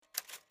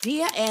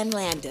Dear Ann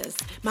Landis,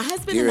 my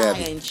husband Dear and I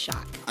Abby, are in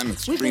shock. I'm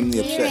extremely We've been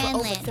upset. together for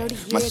over 30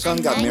 years. My son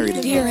got married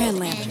in Dear April. Ann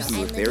Landis. We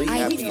were very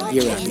happy and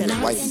Dear excited to get Abby.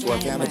 a wife into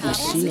our family. Have you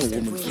seen a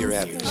woman? Dear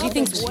Abby. She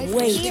thinks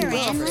way too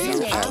much of Dear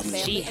herself. Abby.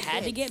 She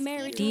had to get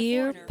married.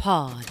 Dear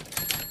Pod.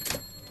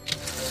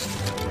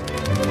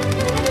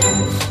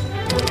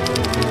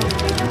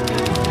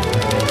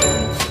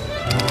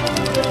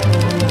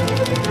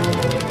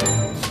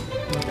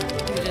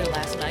 You did it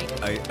last night.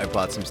 I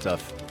bought some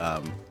stuff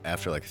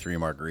after like 3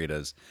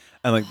 margaritas.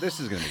 I'm like, this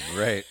is gonna be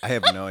great. I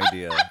have no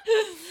idea.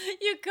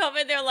 You come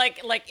in there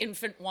like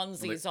infant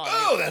onesies on.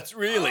 Oh, that's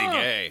really Oh.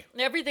 gay.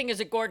 Everything is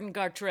a Gordon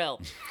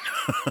Gartrell.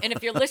 And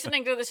if you're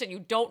listening to this and you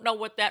don't know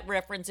what that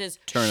reference is,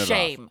 Turn it off.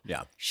 shame.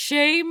 Yeah.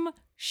 Shame,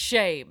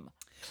 shame.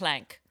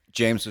 Clank.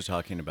 James was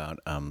talking about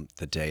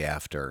the day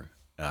after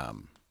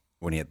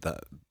when he had the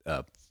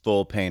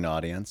full paying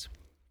audience,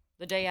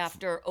 The day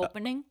after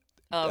opening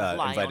of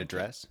Lion invited King.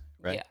 dress,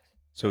 right? Yeah.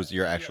 So it was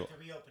your actual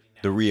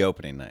the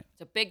reopening night,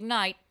 It's a big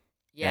night.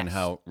 Yes. and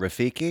how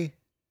Rafiki,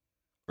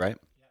 right?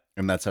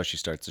 And that's how she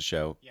starts the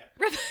show. Yeah.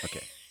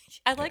 Okay.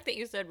 I like that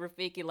you said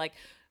Rafiki like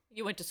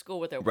you went to school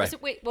with her. Right.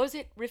 Was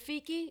it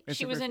Rafiki? Is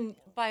She it was in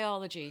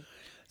biology.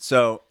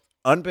 So,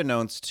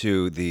 unbeknownst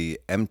to the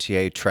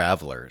MTA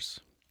travelers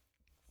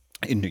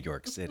in New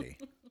York City,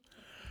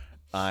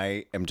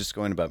 I am just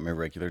going about my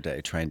regular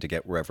day trying to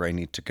get wherever I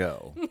need to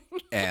go.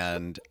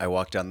 And I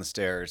walk down the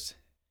stairs,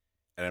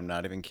 and I'm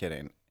not even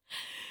kidding.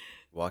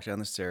 Walk down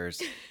the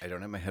stairs. I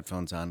don't have my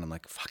headphones on. I'm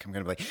like, fuck, I'm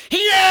going to be like,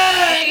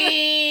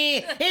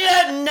 yay!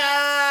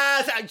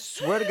 I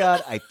swear to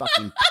God, I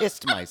fucking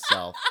pissed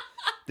myself.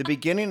 The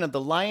beginning of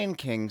The Lion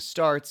King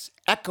starts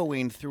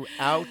echoing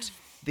throughout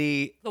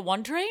the... The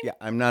one train? Yeah,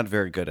 I'm not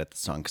very good at the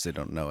song because I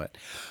don't know it.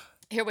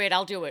 Here, wait,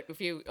 I'll do it. If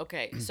you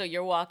okay, so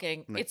you're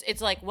walking.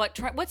 It's like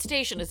what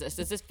station is this?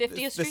 Is this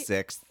 50th The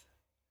Street?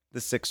 the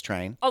 6th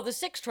train. Oh, the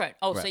 6th train.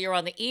 Oh, so Right. you're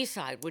on the east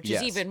side, which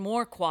Yes. is even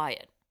more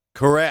quiet.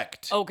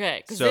 Correct.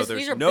 Okay, because So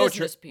these are no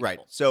business people. Right.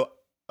 So,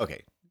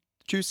 okay.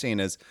 True scene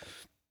is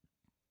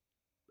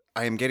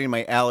I am getting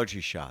my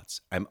allergy shots.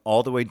 I'm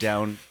all the way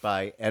down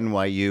by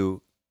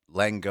NYU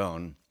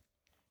Langone.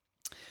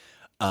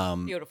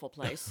 Beautiful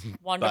place. By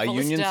Wonderful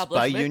Union, by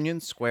establishment. Union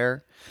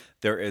Square,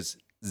 there is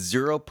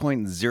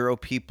 0.0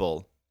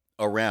 people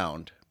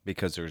around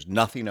because there's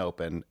nothing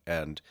open,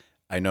 and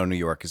I know New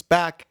York is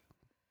back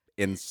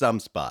in some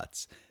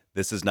spots.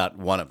 This is not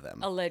one of them.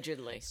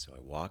 Allegedly. So I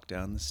walk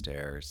down the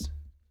stairs,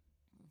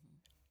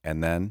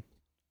 and then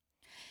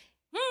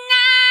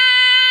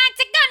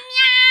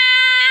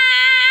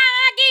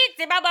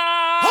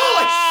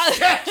Holy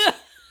shit!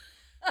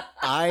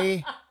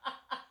 I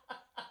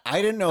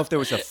didn't know if there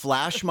was a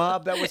flash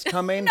mob that was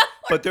coming,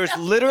 but there's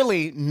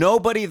literally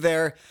nobody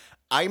there.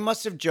 I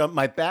must have jumped.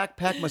 My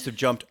backpack must have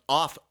jumped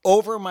off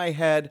over my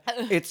head.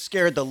 It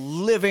scared the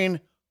living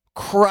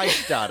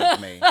Christ out of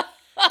me.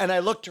 And I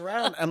looked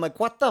around. I'm like,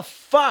 what the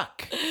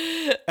fuck?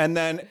 And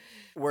then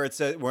where it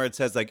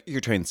says like your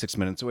train's 6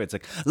 minutes away, it's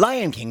like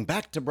Lion King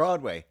back to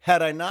Broadway.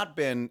 Had I not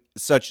been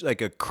such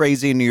like a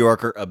crazy New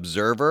Yorker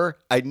observer,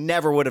 I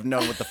never would have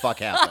known what the fuck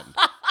happened.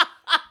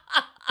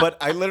 But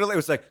I literally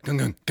was like, gung,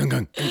 gung, gung,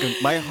 gung, gung,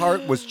 gung. My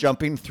heart was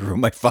jumping through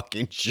my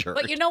fucking shirt.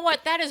 But you know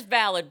what? That is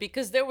valid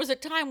because there was a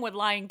time when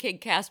Lion King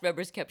cast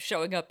members kept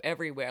showing up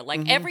everywhere.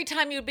 Like every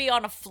time you'd be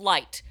on a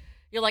flight,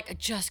 you're like, I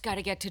just got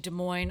to get to Des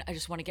Moines. I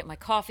just want to get my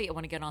coffee. I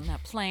want to get on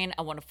that plane.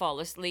 I want to fall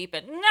asleep.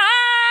 And now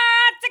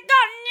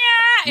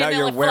then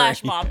you're a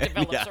flash mob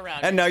develops yeah.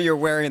 around And you. now you're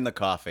wearing the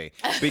coffee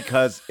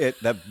because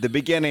the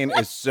beginning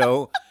is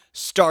so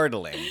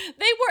startling. They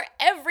were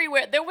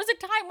everywhere. There was a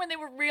time when they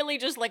were really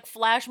just like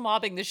flash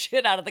mobbing the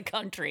shit out of the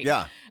country.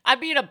 Yeah. I'd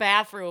be in a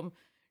bathroom,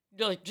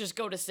 like just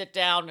go to sit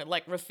down and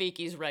like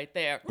Rafiki's right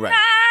there. Right.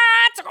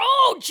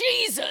 Oh,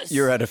 Jesus.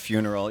 You're at a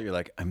funeral. You're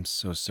like, I'm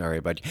so sorry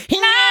about you.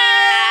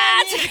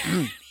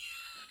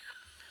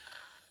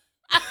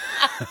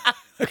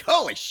 Like,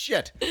 holy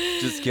shit.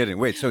 Just kidding.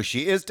 Wait, so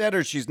she is dead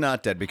or she's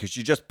not dead because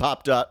she just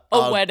popped up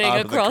A wedding out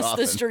of across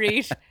the coffin.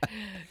 street.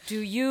 Do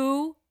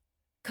you,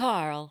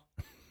 Carl,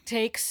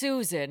 take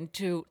Susan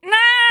to...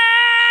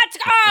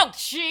 Oh,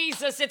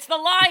 Jesus, it's the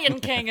Lion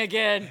King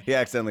again. He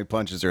accidentally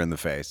punches her in the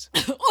face.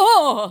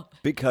 Oh,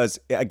 Because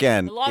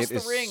again, I lost it the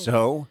is ring.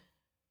 so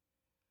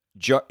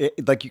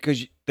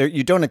because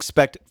you don't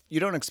expect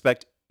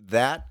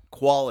that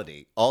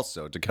quality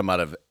also to come out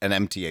of an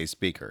MTA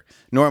speaker.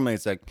 Normally,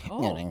 it's like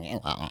Stopping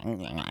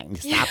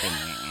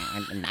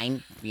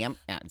 9 p.m.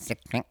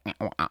 6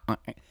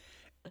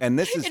 and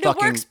this is and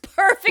fucking it works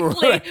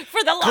perfectly Right.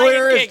 for the Lion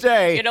clear King. as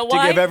day You know to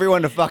why? give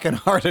everyone a fucking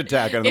heart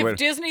attack on the way. If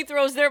Disney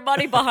throws their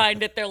money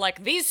behind it, they're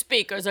like, these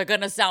speakers are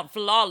going to sound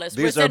flawless.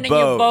 These we're are sending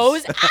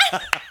Bose. you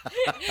Bose.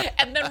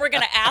 And then we're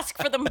going to ask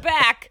for them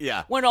back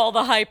Yeah. when all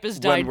the hype is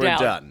died When we're down.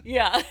 done.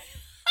 Yeah. You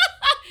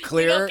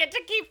Clear, don't get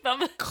to keep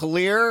them.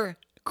 clear,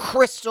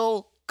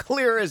 crystal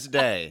clear as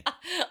day.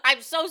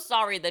 I'm so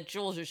sorry that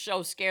Jules'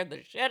 show scared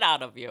the shit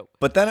out of you.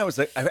 But then I was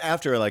like,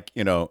 after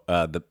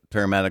the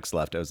paramedics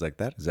left, I was like,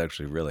 that is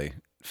actually really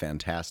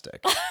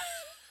fantastic.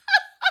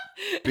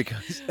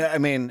 Because, I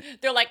mean,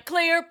 They're like,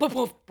 clear, poof,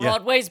 poof,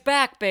 Broadway's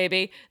back,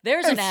 baby.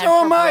 There's an and ad so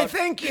for am I, Broadway.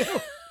 thank you.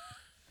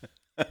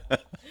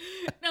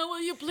 Now,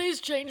 will you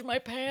please change my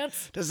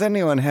pants? Does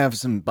anyone have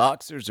some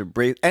boxers or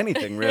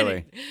anything,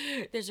 really?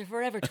 There's a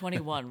Forever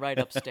 21 right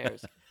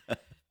upstairs.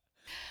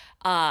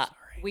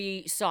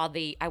 We saw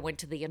I went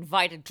to the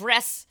invited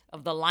dress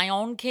of the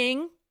Lion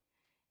King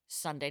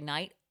Sunday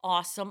night.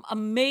 Awesome,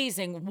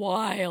 amazing,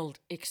 wild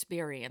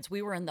experience.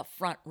 We were in the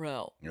front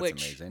row, That's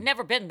which amazing.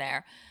 never been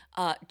there.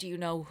 Do you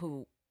know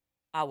who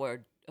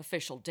our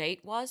official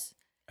date was?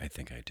 I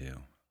think I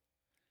do.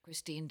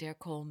 Christine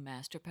Dercole,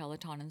 master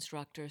Peloton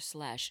instructor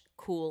 /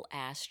 cool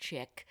ass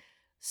chick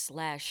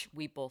 /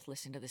 we both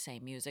listen to the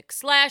same music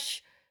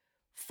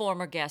 /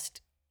 former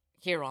guest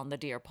here on the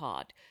Dear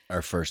Pod.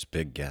 Our first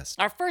big guest.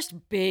 Our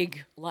first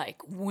big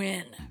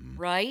win,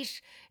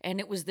 right? And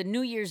it was the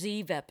New Year's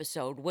Eve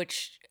episode,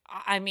 which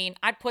I mean,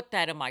 I'd put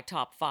that in my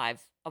top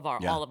 5 of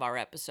all of our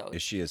episodes.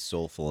 Is she as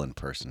soulful in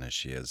person as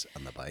she is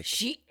on the bike?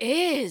 She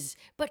is,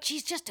 but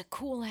she's just a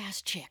cool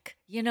ass chick,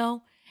 you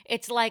know?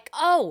 It's like,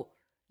 oh,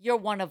 you're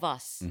one of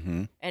us.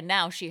 Mm-hmm. And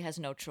now she has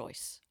no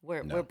choice.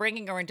 We're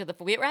bringing her into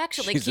we're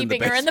actually She's in the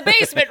keeping her in the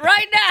basement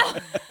right now.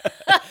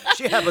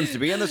 She happens to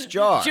be in this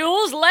jar.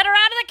 Jules, let her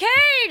out of the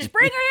cage.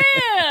 Bring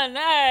her in.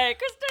 Hey,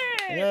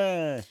 Christine.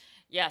 Yeah.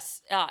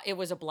 Yes, it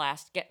was a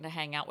blast getting to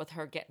hang out with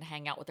her, getting to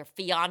hang out with her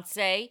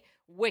fiance,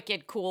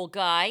 wicked cool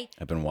guy.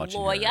 I've been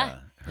watching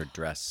her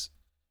dress.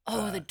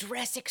 Oh, the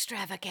dress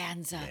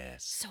extravaganza.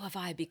 Yes. So have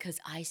I, because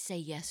I say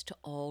yes to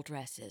all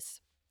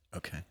dresses.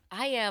 Okay.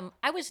 I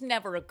was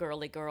never a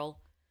girly girl.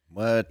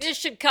 What? This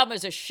should come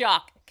as a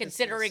shock,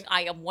 considering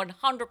I am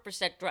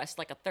 100% dressed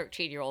like a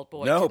 13-year-old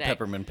boy No, today.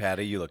 Peppermint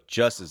Patty, you look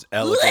just as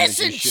elegant as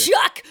Listen, you should.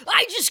 Chuck,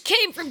 I just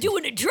came from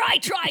doing a dry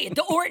try at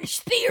the Orange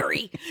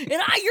Theory, and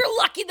you're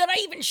lucky that I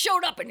even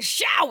showed up and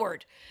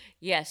showered.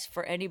 Yes,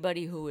 for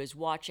anybody who is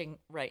watching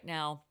right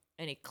now,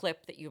 any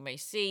clip that you may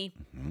see,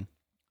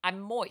 I'm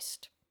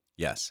moist.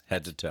 Yes,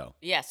 head to toe.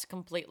 Yes,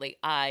 completely.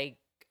 I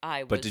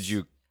was. But did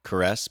you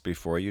caress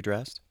before you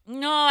dressed?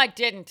 No, I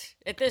didn't.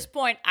 At this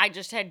point, I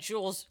just had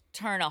Jules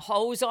turn a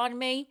hose on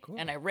me,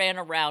 and I ran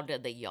around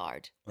in the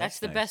yard. That's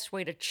the nice. best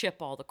way to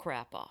chip all the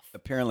crap off.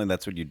 Apparently,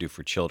 that's what you do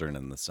for children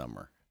in the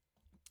summer.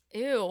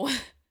 Ew.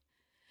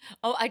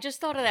 Oh, I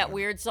just thought of that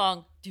weird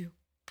song. Do,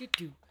 do,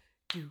 do,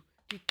 do,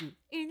 do, do.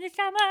 In the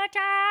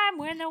summertime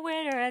when the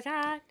weather is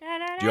hot. Da,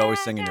 da, Do you always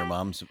da, sing in da. your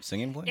mom's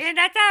singing voice? In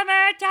the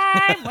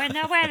summertime when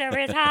the weather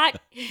is hot.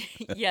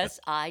 Yes,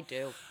 I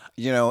do.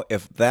 You know,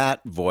 if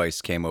that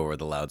voice came over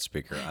the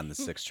loudspeaker on the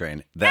 6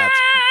 train, that's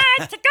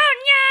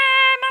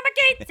Mama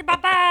Gates,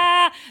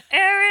 Baba.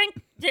 Aaron,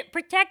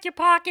 protect your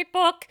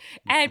pocketbook.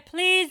 And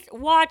please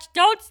watch.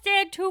 Don't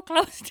stand too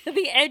close to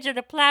the edge of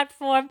the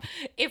platform.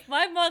 If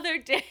my mother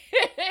did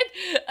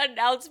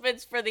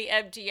announcements for the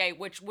MTA,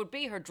 which would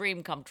be her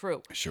dream come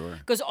true. sure.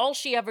 Because all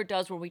she ever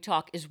does when we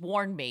talk is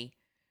warn me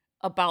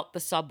about the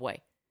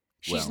subway.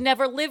 She's Well.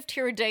 never lived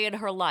here a day in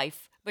her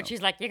life. But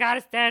she's like, you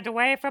gotta stand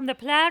away from the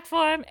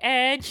platform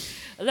edge.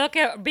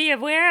 Be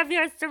aware of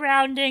your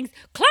surroundings.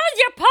 Close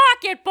your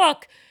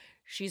pocketbook.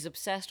 She's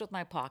obsessed with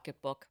my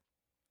pocketbook.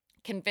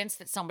 Convinced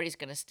that somebody's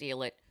gonna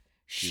steal it. Do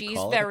you She's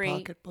call it a very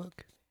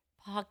pocketbook?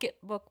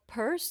 pocketbook,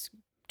 purse,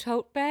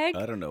 tote bag,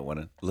 I don't know. What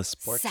a Le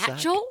Sport sack?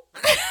 satchel.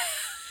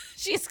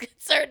 She's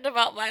concerned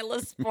about my Le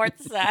Sport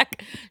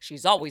sack.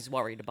 She's always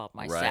worried about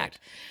my Right. sack.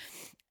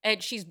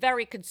 And she's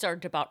very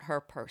concerned about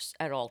her purse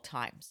at all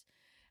times.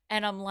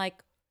 And I'm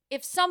like,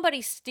 if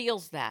somebody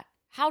steals that,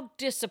 how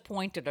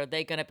disappointed are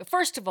they going to be?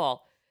 First of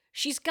all,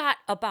 she's got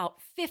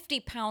about 50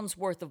 pounds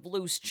worth of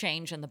loose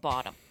change in the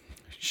bottom.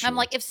 Sure. I'm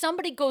like, if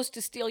somebody goes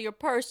to steal your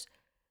purse,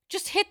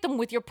 just hit them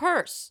with your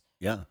purse.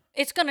 Yeah,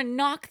 It's going to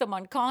knock them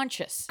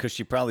unconscious. because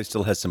she probably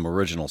still has some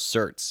original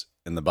certs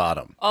in the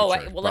bottom. Oh,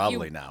 which are well,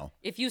 probably if you, now.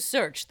 If you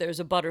search, there's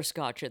a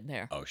butterscotch in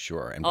there. Oh,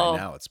 sure. And Oh, by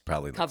now, it's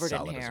probably like covered in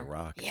solid as hair. a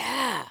rock.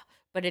 Yeah,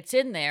 but it's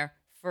in there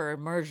for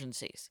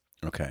emergencies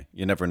Okay.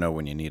 You never know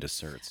when you need a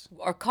certs.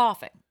 or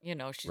coughing. You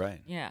know,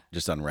 Right. Yeah,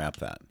 Just unwrap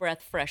that.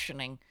 breath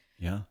freshening.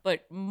 Yeah,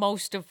 But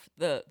most of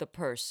the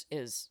purse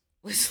was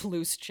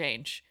loose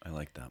change. I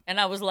like that. And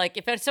I was like,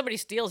 if somebody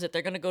steals it,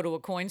 they're going to go to a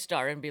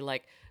Coinstar and be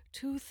like,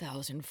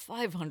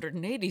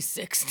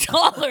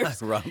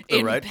 $2,586 Robbed the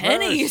in right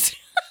pennies.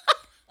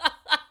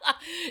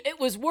 It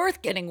was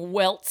worth getting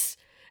welts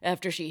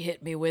after she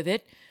hit me with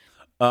it.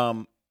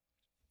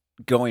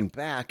 Going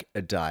back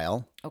a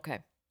dial, Okay,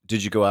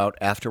 did you go out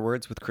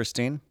afterwards with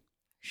Christine?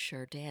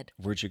 sure did.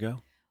 Where'd you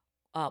go?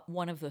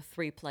 One of the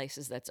 3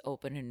 places that's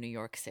open in New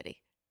York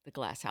City, the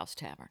Glass House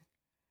Tavern.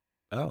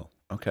 Oh,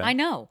 okay. I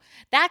know.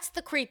 That's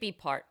the creepy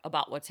part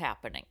about what's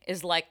happening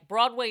is like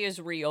Broadway is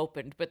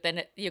reopened, but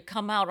then you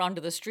come out onto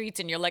the streets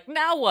and you're like,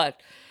 now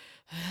what?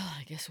 Well,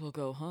 I guess we'll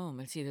go home.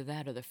 It's either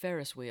that or the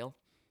Ferris wheel.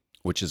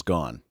 Which is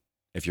gone.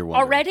 If you're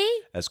wondering. Already?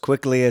 As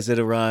quickly as it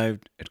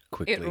arrived, it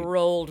quickly. It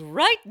rolled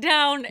right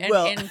down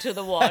and into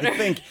the water.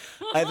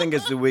 I think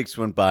as the weeks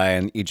went by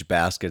and each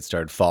basket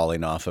started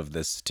falling off of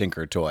this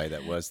Tinker toy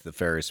that was the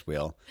Ferris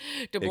wheel.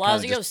 De it kinda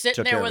Blasio just sitting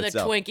took there care with of a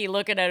itself. Twinkie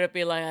looking at it,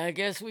 be like, I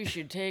guess we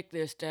should take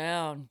this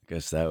down.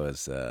 Guess that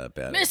was a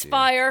bad idea.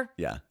 Misfire.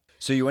 Yeah.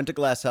 So you went to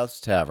Glass House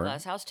Tavern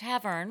Glass House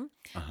Tavern.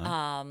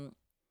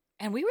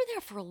 And we were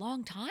there for a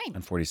long time.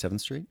 on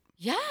 47th Street.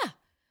 Yeah.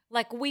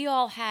 Like we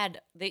all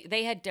had,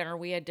 they had dinner.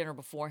 We had dinner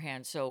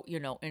beforehand. So,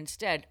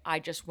 instead, I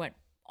just went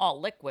all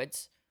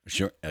liquids,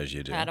 Sure, as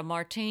you do. had a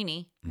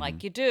martini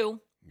like you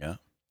do, Yeah.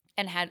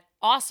 and had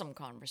awesome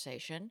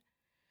conversation.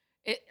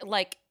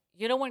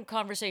 When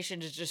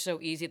conversation is just so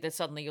easy that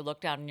suddenly you look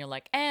down and you're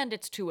like, and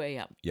it's 2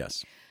 a.m.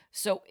 Yes.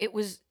 So it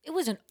was an I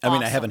mean, I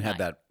awesome haven't night. had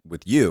that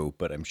with you,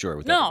 but I'm sure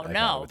with No, other, I've had it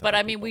no. with But other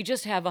I mean, people. we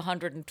just have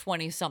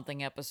 120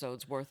 something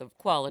episodes worth of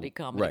quality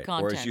comedy right.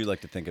 content. Or as you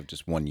like to think of,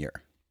 just 1 year.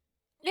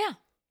 Yeah.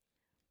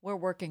 We're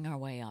working our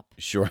way up.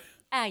 Sure.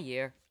 A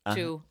year,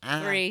 2,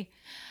 3.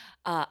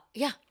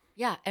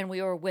 Yeah. And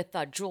we were with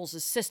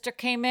Jules' sister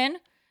came in.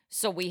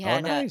 So we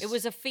had, nice. it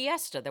was a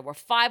fiesta. There were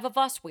 5 of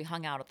us. We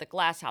hung out at the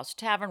Glass House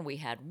Tavern. We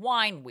had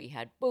wine. We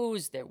had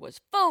booze. There was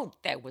food.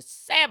 There was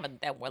salmon.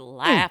 There were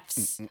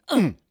laughs.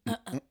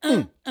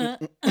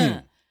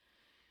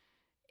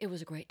 It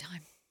was a great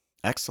time.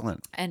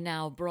 Excellent. And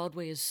now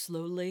Broadway is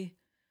slowly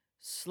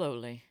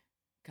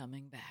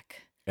coming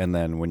back. And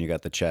then when you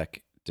got the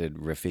check, did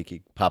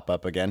Rafiki pop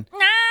up again?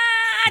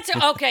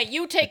 Okay,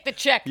 you take the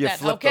check You then,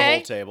 flipped the okay?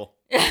 whole table.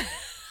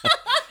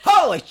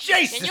 Holy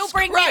Jesus Can you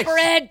bring Christ! me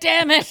bread,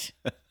 damn it?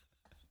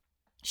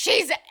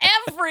 She's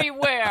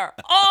everywhere,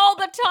 all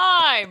the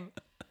time.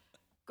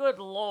 Good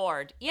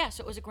Lord. Yes,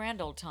 it was a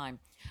grand old time.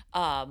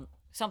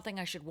 Something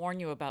I should warn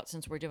you about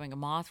since we're doing a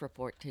moth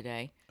report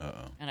today.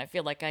 Uh-oh. And I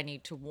feel like I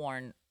need to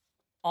warn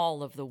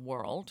all of the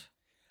world.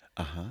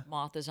 Uh-huh.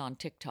 Moth is on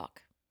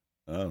TikTok.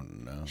 Oh,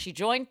 no. She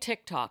joined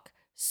TikTok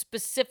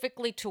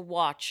specifically to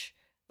watch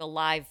the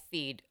live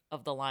feed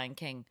of The Lion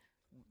King.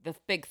 The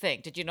big thing.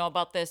 Did you know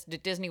about this?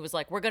 Disney was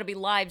like, we're going to be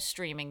live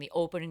streaming the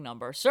opening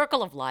number,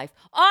 Circle of Life,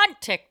 on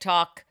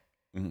TikTok.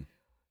 Mhm.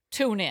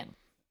 Tune in.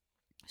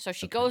 So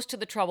she goes to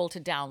the trouble to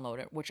download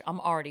it, which I'm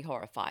already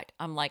horrified.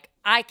 I'm like,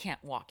 I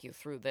can't walk you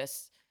through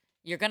this.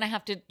 You're gonna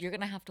have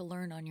to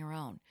learn on your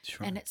own.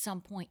 Sure. And at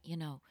some point, you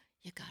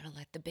gotta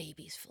let the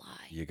babies fly.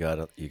 You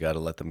gotta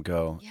let them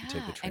go Yeah, and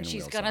take the train and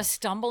she's wheels gonna off.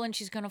 stumble and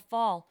she's gonna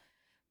fall.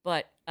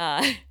 But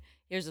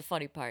here's the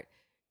funny part: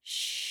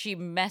 she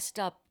messed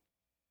up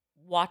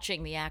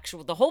watching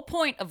the whole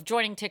point of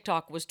joining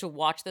TikTok was to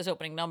watch this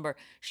opening number.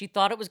 She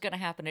thought it was gonna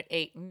happen at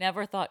 8.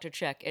 Never thought to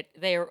check it.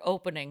 Their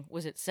opening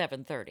was at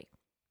 7:30.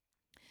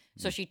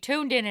 So she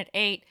tuned in at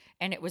 8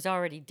 and it was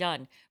already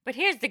done. But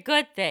here's the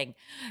good thing.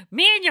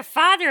 Me and your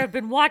father have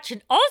been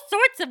watching all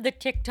sorts of the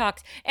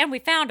TikToks and we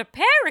found a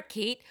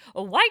parakeet,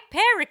 a white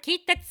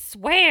parakeet that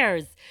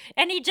swears.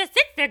 And he just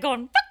sits there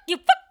going, fuck you,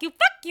 fuck you,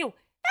 fuck you, fuck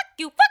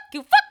you, fuck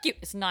you, fuck you.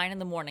 It's 9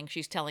 a.m.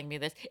 She's telling me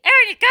this.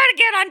 Erin, you gotta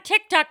get on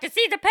TikTok to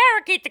see the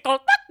parakeet that goes,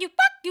 fuck you,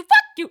 fuck you,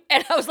 fuck you.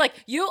 And I was like,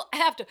 you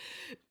have to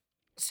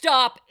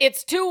stop.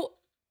 It's too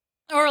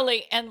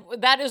early and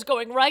that is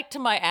going right to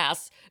my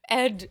ass.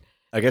 And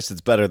I guess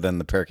it's better than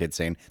the parakeet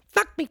saying,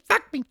 Fuck me,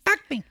 fuck me, fuck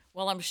me.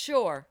 well, I'm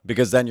sure.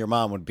 because then your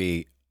mom would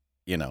be,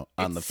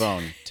 on the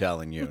phone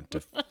telling you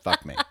to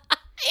fuck me.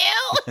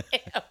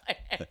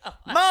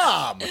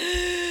 Mom!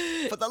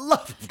 For the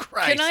love of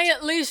Christ. Can I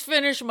at least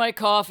finish my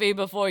coffee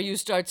before you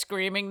start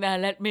screaming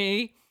that at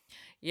me?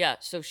 Yeah,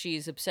 so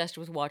she's obsessed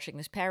with watching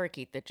this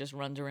parakeet that just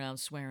runs around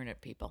swearing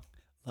at people.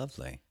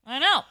 Lovely. I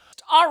know.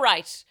 All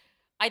right.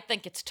 I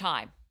think it's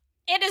time.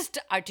 It is.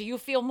 Do you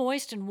feel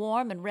moist and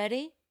warm and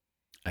ready?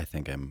 I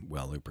think I'm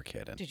well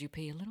lubricated. Did you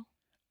pee a little?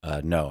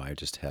 No, I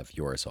just have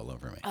yours all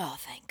over me. Oh,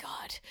 thank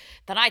God.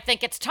 Then I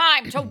think it's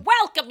time to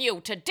welcome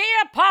you to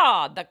Dear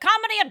Pod, the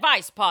comedy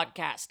advice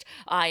podcast.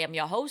 I am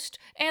your host,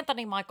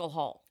 Anthony Michael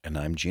Hall. And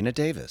I'm Gina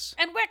Davis.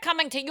 And we're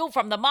coming to you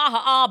from the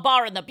Maha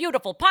Bar in the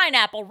beautiful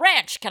Pineapple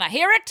Ranch. Can I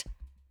hear it?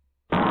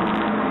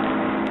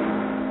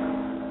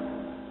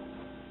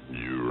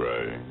 You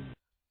rang.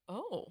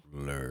 Oh.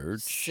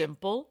 Lurch.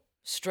 Simple,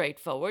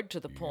 straightforward,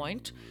 to the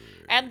point.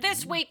 And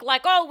this week,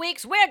 like all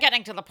weeks, we're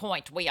getting to the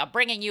point. We are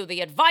bringing you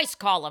the advice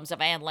columns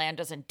of Ann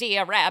Landers and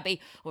Dear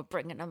Abby. We're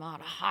bringing them out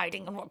of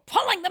hiding and we're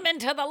pulling them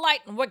into the light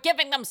and we're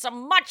giving them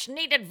some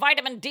much-needed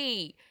vitamin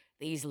D.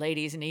 These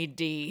ladies need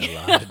D. A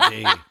lot of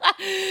D.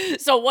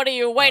 So what are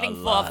you waiting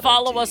for? lot of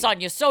Follow D. us on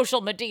your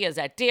social medias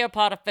at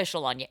DearPod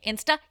Official on your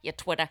Insta, your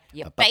Twitter,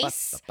 your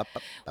Base.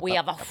 We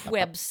have a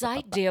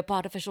website,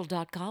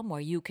 dearpodofficial.com, where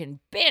you can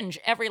binge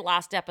every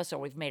last episode.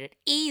 We've made it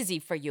easy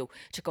for you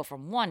to go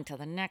from one to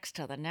the next,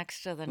 to the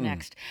next, to the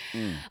next.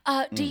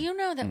 Do you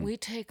know that we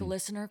take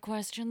listener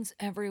questions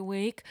every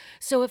week?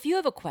 So if you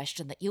have a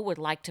question that you would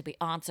like to be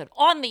answered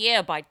on the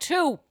air by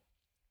 2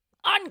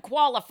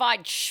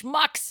 unqualified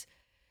schmucks,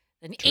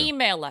 then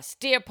email us,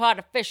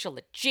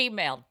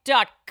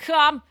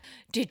 dearpodofficial@gmail.com.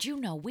 Did you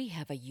know we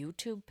have a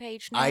YouTube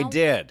page now? I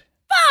did.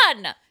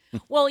 Fun!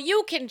 Well,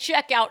 you can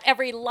check out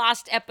every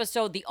last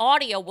episode. The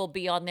audio will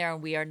be on there,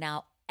 and we are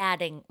now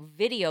adding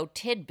video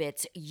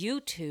tidbits.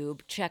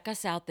 YouTube, check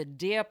us out, the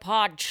Dear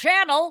Pod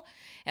channel.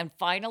 And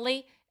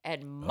finally,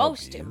 and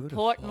most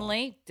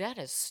importantly, that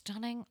is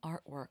stunning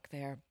artwork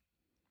there.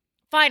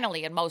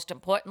 Finally, and most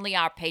importantly,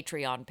 our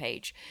Patreon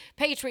page,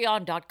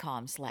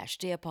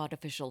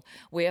 patreon.com/DearPodOfficial,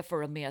 where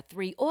for a mere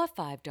 $3 or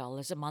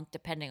 $5 a month,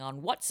 depending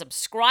on what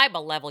subscriber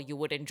level you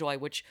would enjoy,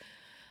 which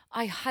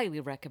I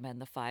highly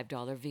recommend the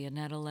 $5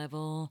 Viennetta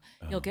level.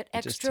 You'll get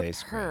it just extra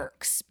tastes great.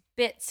 perks,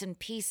 bits and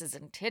pieces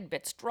and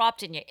tidbits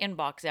dropped in your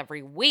inbox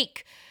every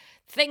week.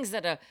 Things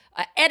that are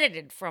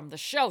edited from the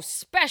show,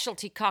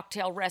 specialty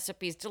cocktail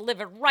recipes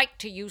delivered right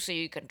to you so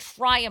you can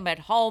try them at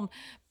home,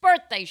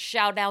 birthday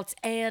shout-outs,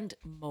 and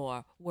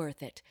more.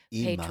 Worth it.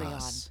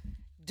 Emas.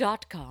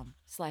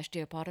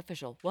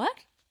 Patreon.com/DearPodOfficial. What?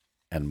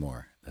 And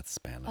more. That's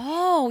Spanish.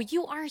 Oh,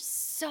 you are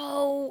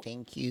so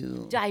Thank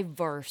you.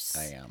 diverse.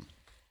 I am.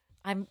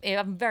 I'm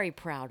very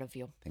proud of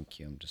you. Thank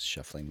you. I'm just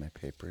shuffling my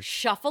papers.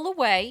 Shuffle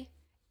away.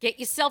 Get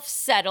yourself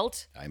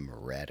settled. I'm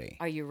ready.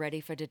 Are you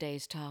ready for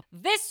today's top?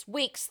 This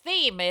week's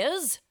theme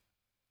is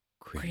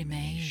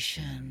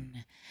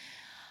cremation.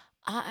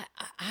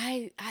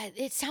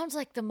 It sounds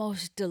like the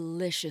most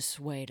delicious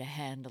way to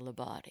handle a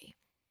body.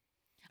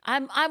 I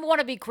want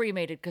to be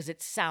cremated because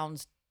it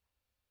sounds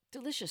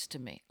delicious to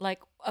me,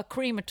 like a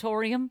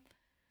crematorium.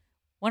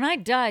 When I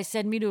die,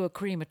 send me to a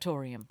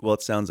crematorium, Well,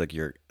 it sounds like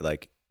you're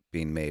like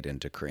being made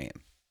into cream,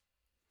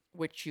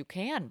 which you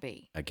can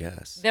be. I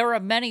guess. There are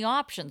many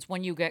options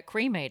when you get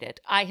cremated.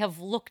 I have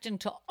looked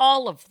into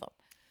all of them.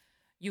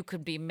 You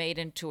could be made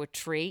into a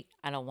tree.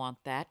 I don't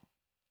want that.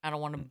 I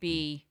don't want to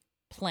be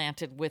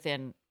planted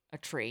within a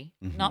tree.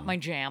 Not my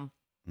jam.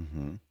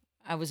 Mm-hmm.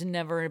 I was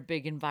never a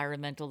big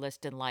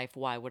environmentalist in life.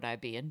 Why would I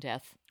be in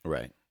death?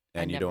 Right.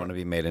 And you never- don't want to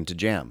be made into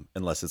jam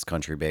unless it's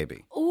Country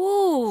Baby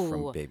Ooh.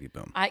 from Baby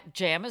Boom.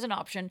 Jam is an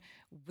option.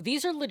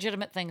 These are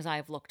legitimate things I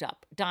have looked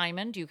up.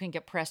 Diamond, you can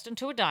get pressed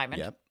into a diamond.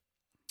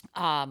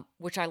 Yep.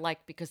 Which I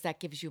like because that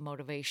gives you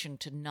motivation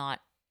to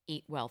not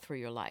eat well through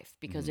your life.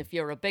 Because if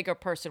you're a bigger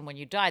person when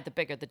you die, the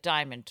bigger the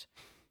diamond,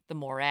 the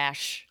more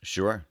ash.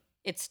 Sure.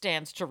 It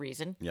stands to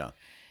reason. Yeah.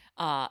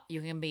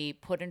 You can be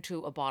put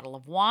into a bottle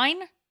of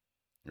wine.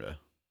 Yeah.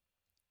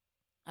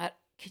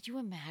 Could you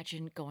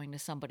imagine going to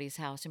somebody's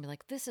house and be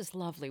like, this is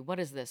lovely. What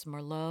is this,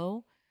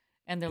 Merlot?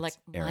 And they're It's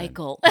like, Aaron.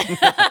 Michael.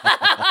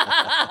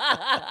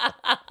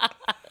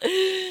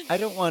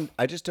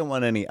 I just don't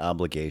want any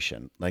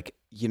obligation. Like,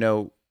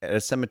 at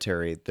a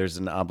cemetery, there's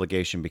an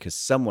obligation because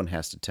someone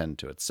has to tend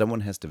to it.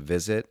 Someone has to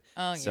visit.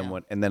 Oh, yeah.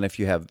 Someone, and then if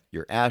you have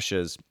your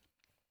ashes,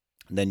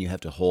 then you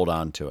have to hold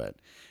on to it.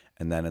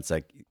 And then it's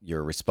like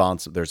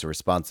there's a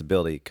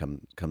responsibility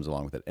comes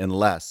along with it.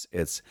 Unless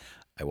it's,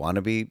 I want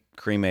to be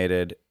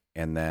cremated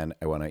and then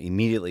I want to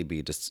immediately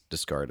be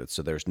discarded.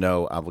 So there's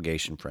no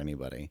obligation for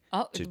anybody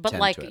to but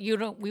tend like to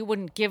it. we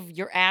wouldn't give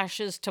your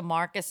ashes to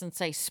Marcus and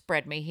say,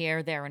 spread me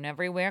here, there, and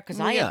everywhere, because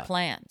Well, I yeah. have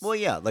plans. Well,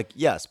 yeah, like,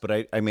 yes,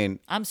 but I mean,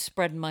 I'm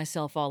spreading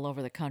myself all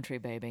over the country,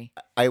 baby.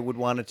 I would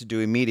want it to do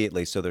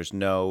immediately, so there's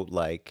no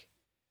like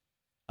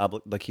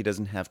he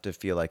doesn't have to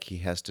feel like he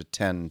has to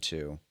tend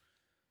to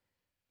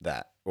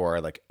that,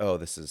 or like, oh,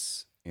 this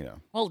is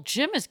Well,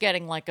 Jim is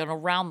getting like an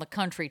around the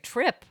country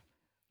trip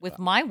with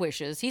my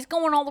wishes. He's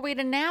going all the way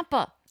to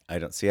Napa. I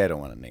don't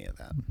want any of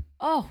that.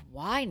 Oh,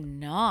 why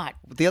not?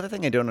 But the other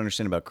thing I don't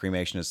understand about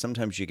cremation is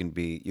sometimes you can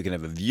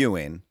have a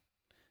viewing,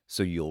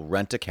 so you'll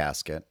rent a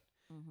casket,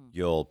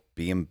 you'll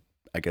be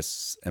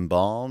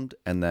embalmed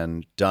and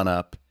then done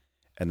up,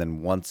 and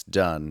then once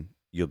done,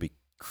 you'll be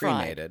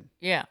cremated.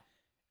 Yeah,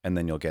 And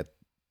then you'll get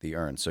the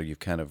urn. So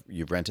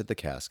you've rented the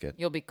casket.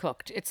 you'll be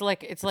cooked. It's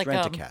like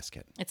Rent a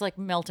casket. It's like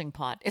melting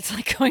pot. It's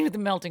like going to the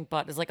melting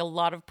pot. It's like a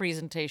lot of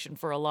presentation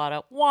for a lot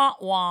of wah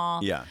wah.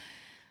 Yeah.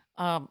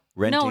 No,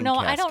 Renting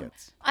I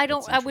caskets.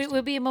 don't. That's It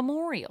would be a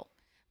memorial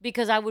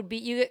because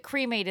you get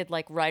cremated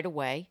like right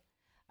away.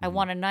 I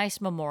want a nice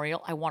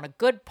memorial. I want a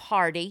good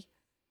party.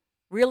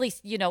 Really,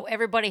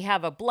 everybody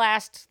have a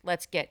blast.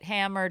 Let's get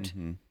hammered.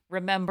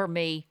 Remember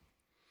me.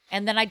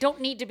 And then I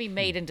don't need to be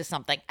made into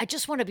something. I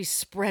just want to be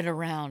spread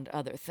around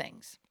other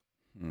things.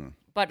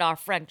 But our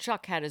friend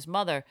Chuck had his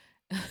mother,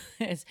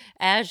 his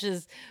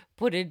ashes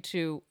put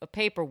into a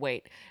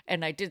paperweight.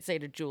 And I did say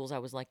to Jules, I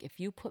was like, if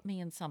you put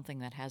me in something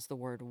that has the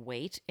word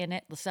weight in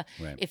it,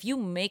 Right. if you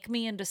make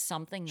me into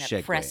something that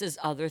Shake presses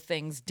other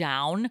things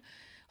down,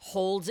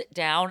 holds it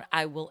down,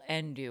 I will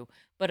end you.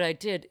 But I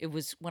did. It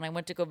was when I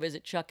went to go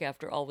visit Chuck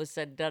after all was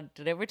said and done.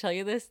 Did I ever tell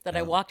you this? That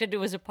I walked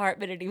into his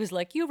apartment and he was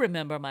like, you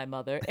remember my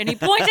mother. And he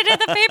pointed at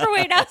the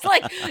paperweight. I was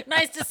like,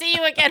 nice to see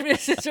you again,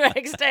 Mrs.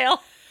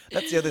 Ragsdale.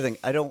 That's the other thing.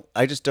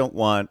 I just don't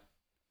want,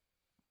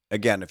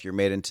 again, if you're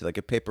made into like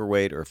a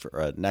paperweight or for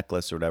a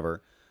necklace or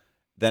whatever,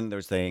 then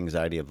there's the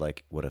anxiety of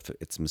like, what if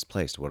it's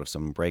misplaced? What if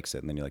someone breaks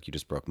it? And then you're like, you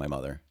just broke my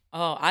mother.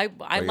 Oh, I you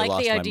like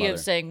lost the my idea mother. of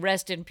saying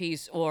rest in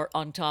peace or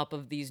on top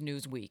of these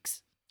news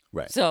weeks.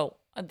 Right. So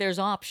there's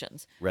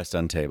options. Rest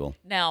on table.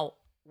 Now,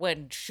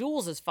 when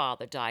Jules'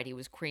 father died, he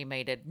was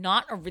cremated,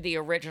 not of the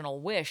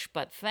original wish,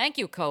 but thank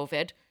you,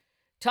 COVID.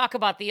 talk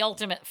about the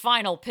ultimate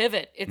final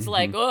pivot. It's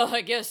like, oh,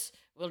 I guess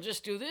we'll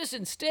just do this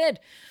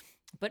instead.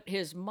 But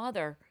his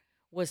mother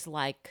was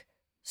like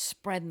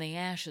spreading the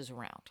ashes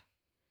around.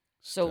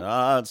 So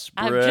Start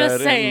I'm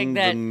just saying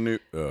spreading that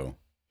oh,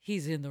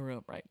 he's in the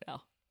room right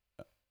now.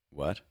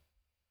 what?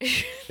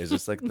 Is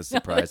this like the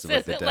surprise of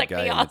like the isn't dead like guy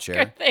the in the Oscar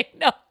chair? thing.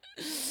 No.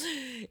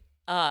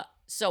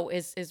 So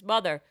his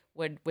mother,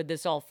 when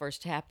this all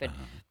first happened,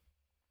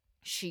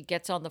 she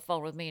gets on the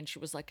phone with me and she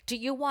was like, "Do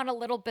you want a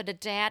little bit of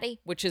daddy?"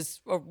 Which is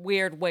a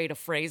weird way to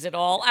phrase it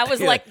all. I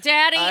was Yeah, like,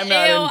 "Daddy, I'm ew,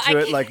 not into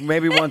I it. Like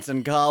maybe once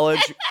in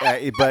college,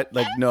 but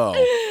like no,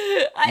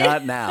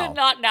 not now.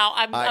 Not now.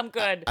 I'm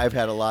good. I've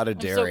had a lot of I'm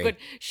dairy. so good.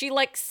 She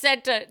like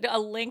sent a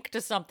link to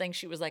something.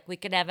 She was like, "We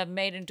could have him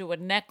made into a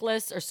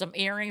necklace or some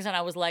earrings," and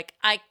I was like,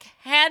 "I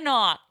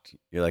cannot."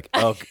 You're like,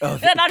 oh,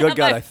 Then I good have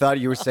God! my- I thought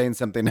you were saying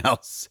something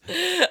else,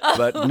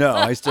 but no,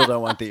 I still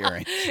don't want the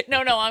earring.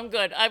 No, I'm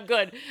good. I'm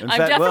good. In I'm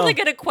fact, definitely well-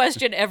 going to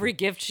question every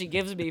gift she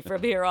gives me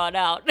from here on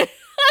out.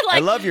 I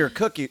love your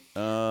cookie.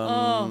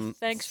 Oh,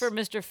 thanks for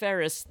Mr.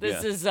 Ferris.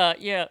 This is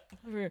yeah.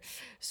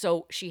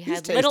 So she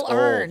had taste little old,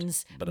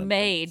 urns but I'm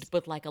made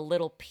with like a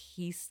little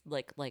piece,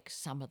 like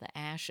some of the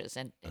ashes,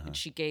 and Uh-huh.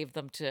 she gave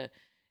them to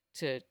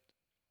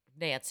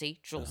Nancy,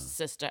 Jules' Uh-huh.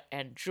 sister,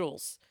 and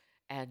Jules,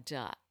 and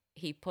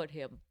he put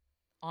him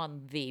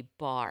on the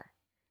bar.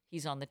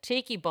 He's on the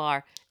tiki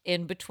bar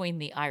in between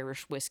the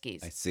Irish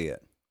whiskeys. I see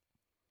it.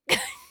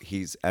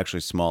 He's actually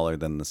smaller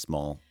than the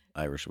small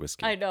Irish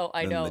whiskey. I know.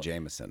 than the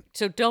Jameson.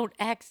 So don't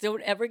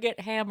ever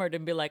get hammered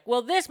and be like,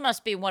 well, this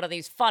must be one of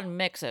these fun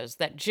mixers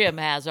that Jim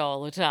has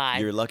all the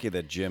time. You're lucky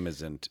that Jim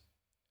isn't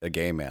a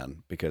gay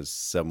man because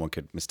someone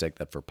could mistake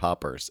that for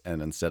poppers, and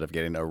instead of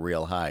getting a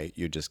real high,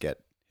 you just get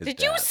his Did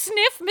dad. you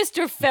sniff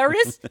Mr.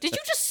 Ferris? Did you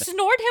just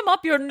snort him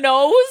up your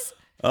nose?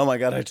 Oh my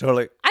God! I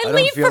totally. I don't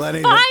leave feel for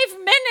anything. 5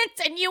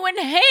 minutes and you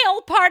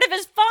inhale part of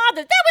his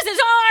father. That was his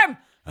arm.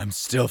 I'm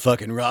still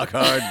fucking rock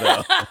hard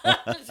though.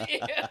 Ew.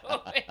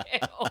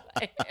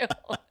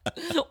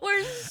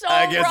 We're so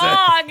I guess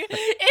wrong.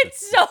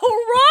 It's so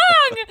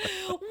wrong.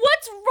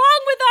 What's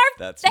wrong with our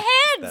That's heads?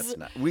 That's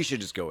not. We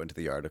should just go into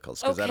the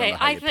articles because I don't Okay, know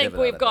how I you think pivot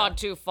we've out of gone that.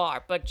 too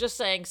far, but just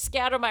saying,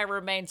 scatter my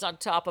remains on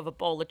top of a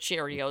bowl of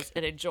Cheerios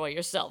and enjoy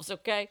yourselves,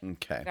 okay?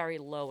 Okay. Very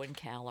low in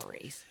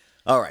calories.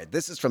 All right.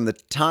 This is from the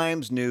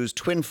Times News,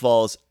 Twin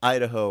Falls,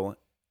 Idaho,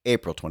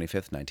 April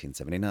 25th,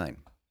 1979.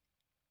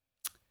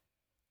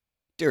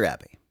 Dear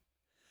Abby,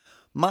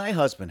 my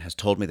husband has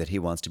told me that he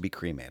wants to be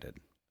cremated.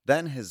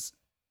 Then his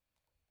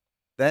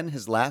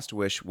last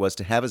wish was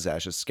to have his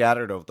ashes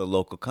scattered over the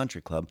local country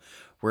club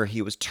where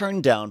he was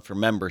turned down for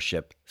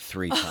membership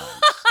 3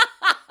 times.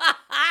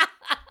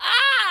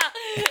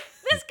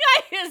 This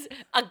guy is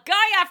a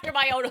guy after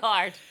my own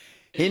heart.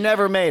 He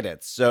never made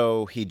it,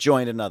 so he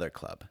joined another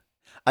club.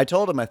 I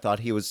told him I thought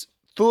he was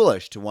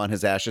foolish to want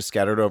his ashes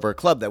scattered over a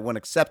club that wouldn't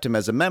accept him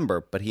as a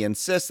member, but he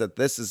insists that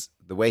this is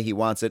the way he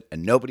wants it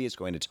and nobody is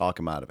going to talk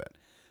him out of it.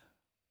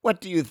 What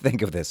do you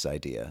think of this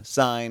idea?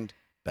 Signed,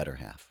 Better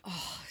Half.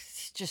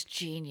 It's just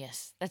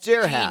genius. That's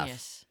Dear genius.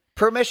 Half,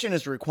 permission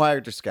is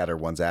required to scatter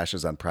one's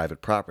ashes on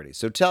private property,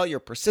 so tell your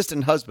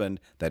persistent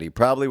husband that he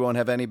probably won't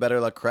have any better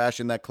luck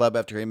crashing that club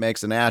after he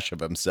makes an ash of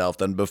himself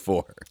than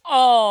before.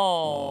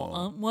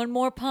 One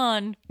more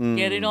pun.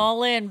 Get it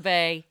all in,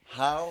 bae.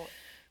 How?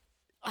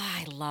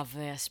 I love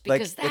this Like,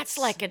 because that's it's-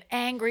 like an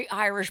angry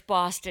Irish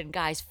Boston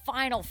guy's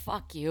final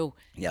fuck you.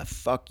 Yeah,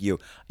 fuck you.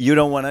 You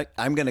don't want to.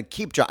 I'm going to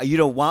keep trying. You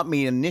don't want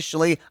me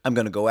initially. I'm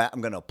going to go out.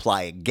 I'm going to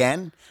apply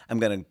again.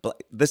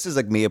 This is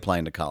like me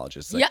applying to college.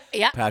 It's like,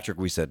 Yeah. Patrick,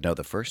 we said no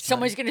the first time.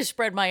 Somebody's going to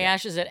spread my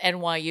ashes at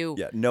NYU.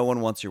 Yeah, no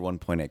one wants your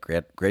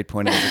 1.8 grade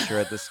point average here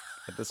at this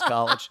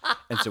college,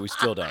 and so we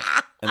still don't.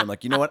 And I'm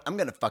like, you know what? I'm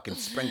going to fucking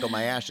sprinkle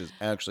my ashes.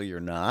 Actually, you're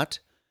not,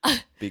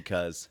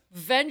 because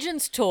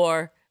Vengeance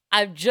Tour.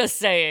 I'm just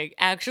saying,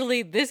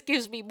 actually, this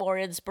gives me more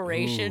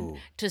inspiration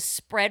to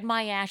spread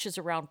my ashes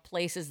around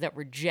places that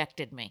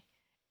rejected me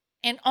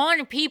and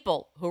on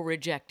people who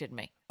rejected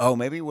me. oh,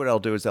 maybe what I'll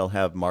do is I'll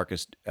have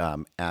Marcus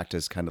act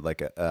as kind of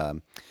like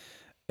a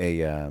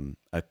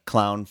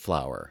clown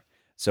flower.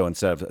 So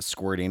instead of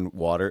squirting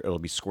water, it'll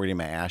be squirting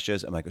my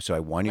ashes. I'm like, so I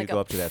want you Like to go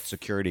a up to that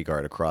security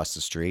guard across the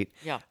street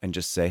Yeah. and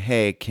just say,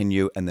 hey, can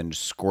you, and then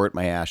just squirt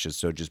my ashes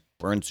so it just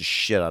burns the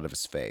shit out of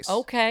his face.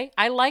 Okay,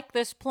 I like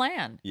this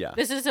plan. Yeah.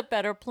 This is a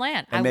better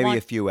plan. And I maybe want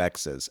a few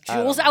X's.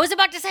 Jules. I was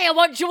about to say, I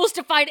want Jules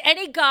to find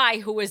any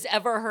guy who has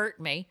ever hurt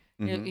me.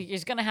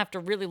 He's going to have to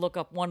really look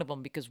up one of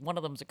them because one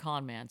of them's a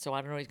con man. So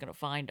I don't know he's going to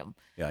find him.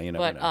 Yeah, you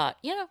never But, know.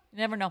 you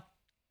never know.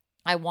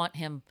 I want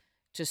him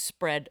to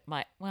spread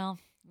my, well,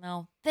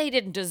 no, they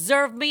didn't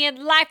deserve me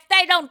in life.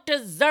 They don't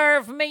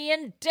deserve me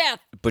in death.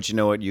 But you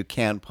know what? You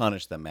can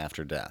punish them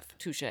after death.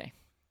 Touche.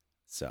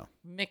 So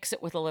Mix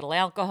it with a little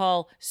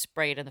alcohol,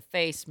 spray it in the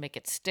face, make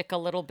it stick a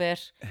little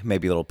bit,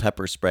 maybe a little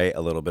pepper spray,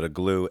 a little bit of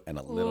glue, and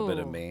a little bit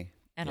of Ooh. me.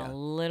 and Yeah. a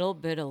little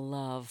bit of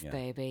love, Yeah.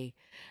 baby.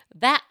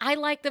 That I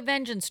like the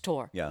Vengeance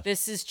Tour. Yeah.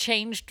 This has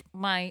changed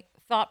my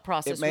thought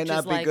process. It may which not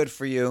is be like, good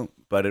for you,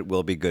 but it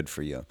will be good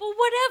for you. Well,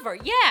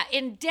 whatever. Yeah,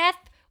 in death,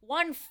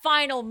 one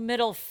final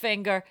middle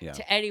finger Yeah.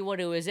 to anyone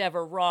who has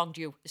ever wronged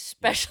you,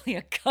 especially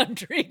a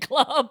country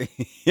club.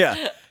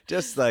 Yeah.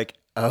 Just like,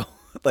 oh,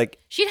 like,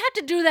 She'd have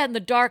to do that in the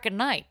dark at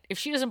night if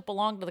she doesn't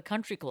belong to the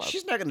country club.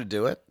 she's not going to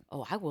do it.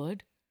 Oh, I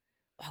would.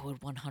 I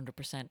would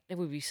 100%. It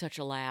would be such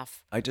a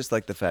laugh. I just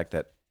like the fact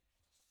that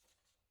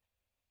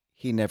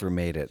he never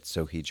made it,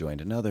 so he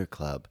joined another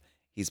club.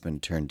 He's been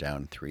turned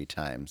down 3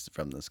 times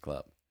from this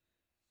club.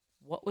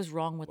 What was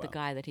wrong with the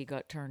guy that he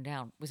got turned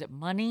down? Was it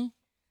money?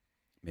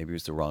 Maybe it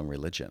was the wrong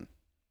religion.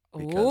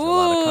 Because a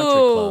lot of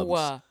country Ooh.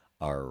 clubs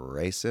are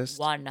racist.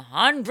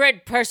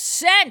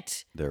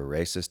 100%. They're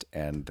racist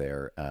and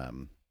they're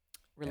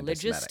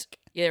Religious. anti-Semitic.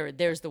 Yeah,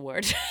 there's the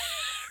word.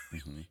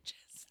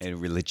 And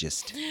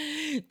religious.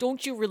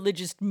 Don't you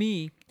religious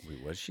me.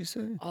 Wait, what did she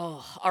say?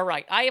 Oh, all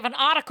right. I have an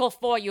article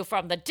for you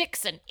from the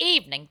Dixon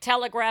Evening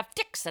Telegraph,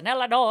 Dixon,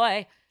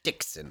 Illinois,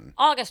 Dixon.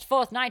 August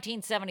 4th,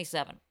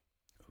 1977.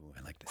 Ooh,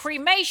 I like this.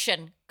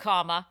 Cremation,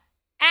 comma,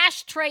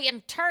 ashtray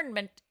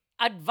internment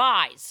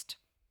advised.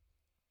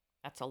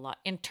 That's a lot.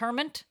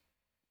 Interment?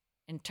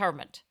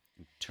 Interment.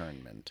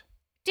 Internment.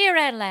 Dear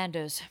Ann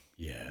Landers,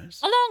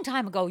 Yes. a long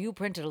time ago you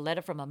printed a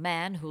letter from a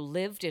man who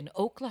lived in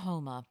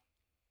Oklahoma.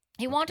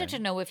 He wanted to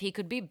know if he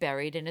could be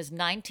buried in his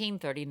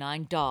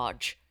 1939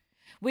 Dodge.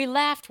 We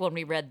laughed when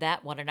we read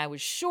that one, and I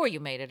was sure you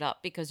made it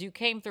up because you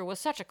came through with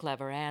such a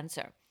clever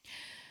answer.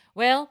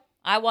 Well,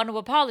 I want to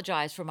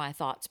apologize for my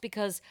thoughts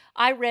because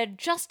I read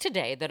just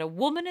today that a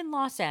woman in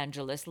Los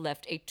Angeles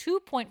left a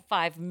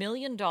 $2.5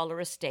 million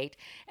estate,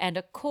 and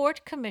a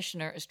court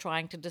commissioner is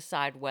trying to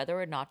decide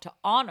whether or not to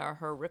honor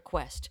her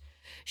request.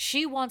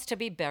 She wants to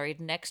be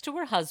buried next to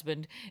her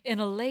husband in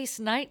a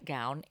lace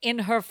nightgown in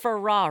her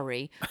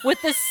Ferrari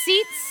with the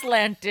seat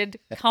slanted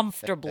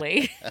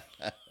comfortably.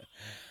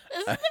 This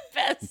is the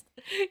best.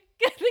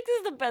 I think this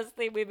is the best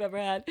thing we've ever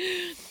had.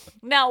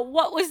 Now,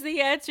 what was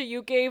the answer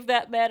you gave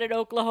that man in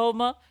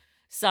Oklahoma?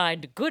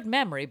 Signed, good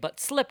memory, but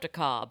slipped a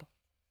cob.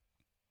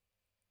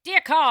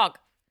 Dear Cog,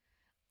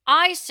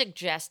 I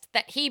suggest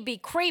that he be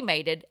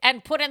cremated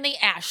and put in the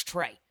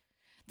ashtray.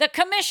 The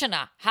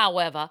commissioner,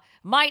 however,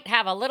 might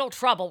have a little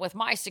trouble with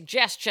my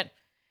suggestion.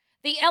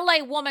 The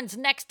L.A. woman's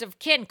next of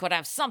kin could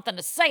have something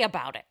to say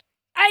about it.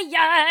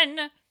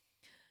 Ayan!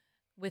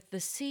 With the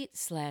seat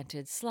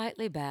slanted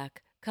slightly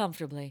back,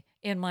 comfortably,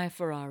 in my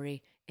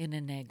Ferrari, in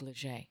a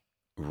negligee.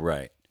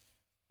 Right.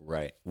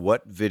 Right.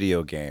 What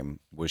video game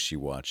was she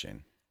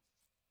watching?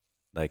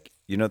 Like,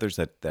 you know, there's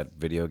that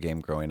video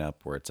game growing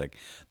up where it's like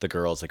the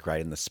girl's like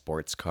riding the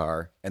sports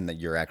car and then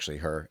you're actually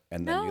her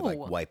and then you like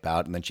No. wipe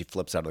out and then she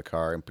flips out of the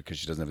car because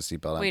she doesn't have a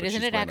seatbelt on. Wait, but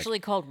isn't she's it wearing, actually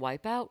called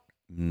Wipeout?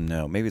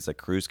 No, maybe it's like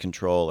cruise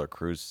control or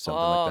cruise something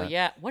Oh, like that.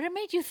 yeah. What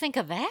made you think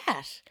of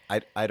that?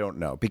 I don't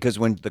know because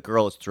when the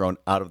girl is thrown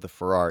out of the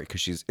Ferrari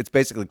because it's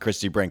basically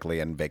Christy Brinkley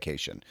in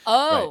Vacation.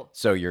 Oh. Right?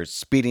 So you're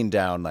speeding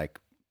down like,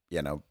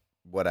 you know,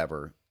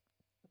 whatever.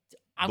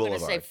 I'm going to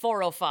say Boulevard.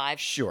 405.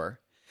 Sure.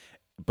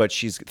 But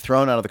she's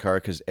thrown out of the car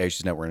because A,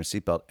 she's not wearing a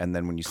seatbelt. And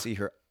then when you see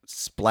her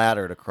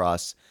splattered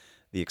across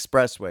the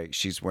expressway,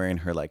 she's wearing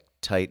her like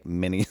tight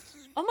mini.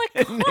 Oh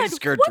my God. What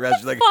skirt the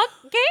dress, like-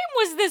 fuck game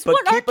was this?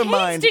 What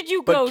arcades did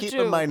you go to? Keep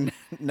in mind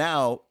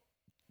now,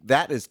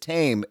 that is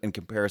tame in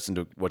comparison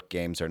to what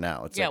games are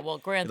now. It's Yeah, like, well,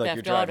 Grand like Theft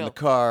you're driving Auto. the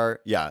car.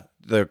 Yeah,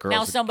 the girls.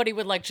 Now somebody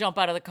would like jump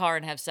out of the car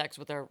and have sex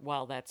with her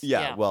while that's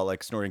yeah, well,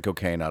 like snorting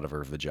cocaine out of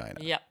her vagina.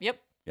 Yep.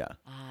 Yeah.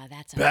 Ah,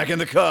 that's Back in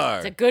the car.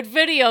 It's a good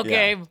video Yeah.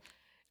 game.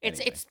 It's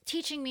Anyway. it's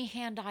teaching me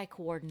hand-eye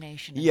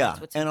coordination. And Yeah,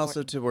 that's what's and also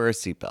important. to wear a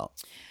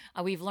seatbelt.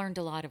 We've learned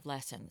a lot of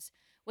lessons.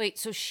 Wait,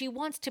 so she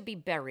wants to be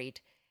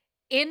buried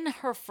in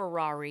her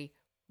Ferrari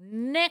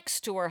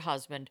next to her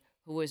husband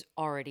who is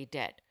already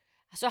dead.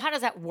 So how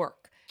does that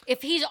work?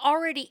 If he's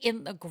already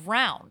in the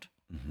ground,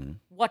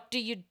 what do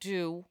you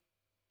do?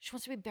 She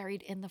wants to be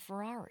buried in the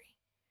Ferrari.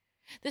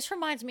 This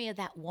reminds me of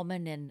that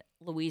woman in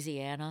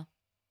Louisiana.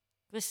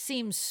 This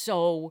seems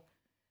so,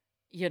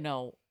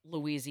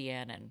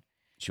 Louisianan.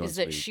 She wants Is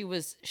to that be-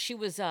 she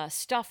was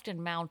stuffed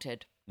and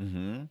mounted.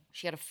 Mhm.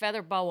 She had a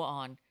feather boa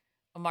on,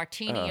 a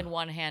martini in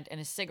one hand, and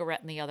a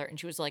cigarette in the other, and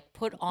she was like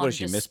put on Was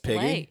she display.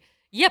 Miss Piggy?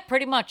 Yeah,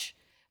 pretty much.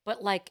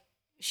 But like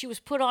she was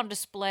put on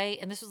display,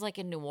 and this was like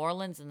in New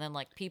Orleans, and then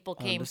like people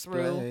came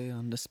through,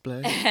 On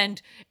display.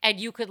 and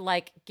you could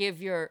like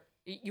give you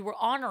were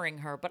honoring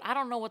her, but I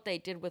don't know what they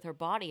did with her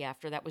body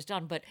after that was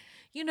done. But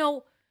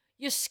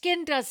your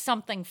skin does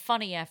something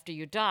funny after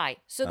you die.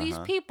 So these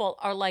people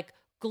are like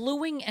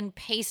gluing and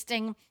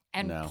pasting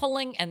and No.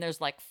 pulling, and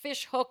there's like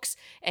fish hooks,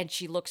 and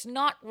she looks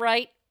not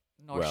right,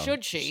 nor Well,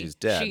 should she. she's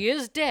dead. She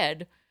is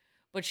dead,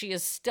 but she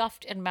is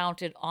stuffed and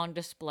mounted on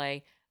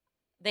display.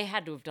 They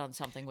had to have done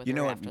something with You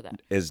her know after what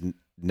that.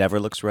 never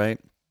looks right?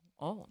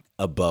 Oh.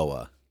 A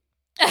boa.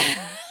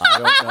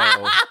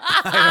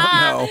 I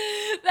don't know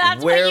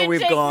That's where what you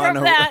we've take gone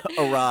from that.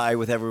 awry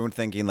with everyone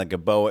thinking like a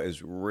boa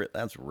is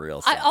that's real.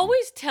 It Something.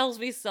 always tells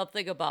me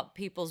something about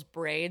people's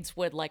brains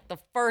when, like, the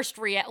first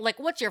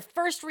what's your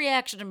first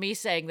reaction to me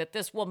saying that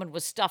this woman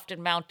was stuffed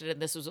and mounted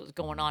and this was what was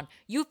going on?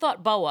 You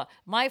thought boa.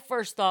 My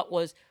first thought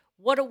was,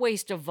 what a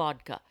waste of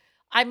vodka.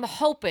 I'm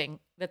hoping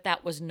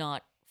that was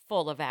not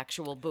full of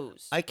actual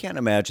booze. I can't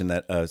imagine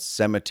that a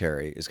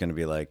cemetery is going to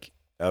be like,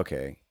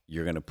 okay,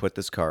 you're going to put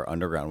this car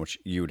underground, which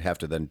you would have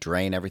to then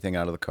drain everything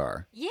out of the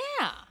car.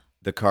 Yeah.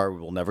 The car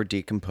will never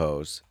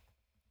decompose.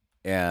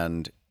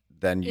 And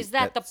then Is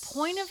that the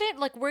point of it?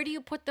 Like, where do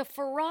you put the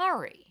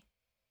Ferrari?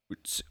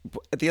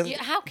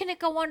 How can it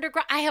go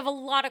underground? I have a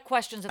lot of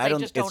questions that they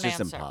just don't answer. It's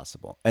just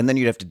impossible. And then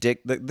you'd have to dig.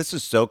 This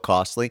is so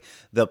costly.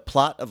 The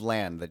plot of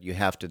land that you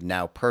have to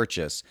now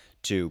purchase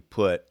to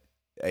put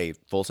a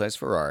full-size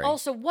Ferrari.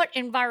 Also, what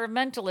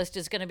environmentalist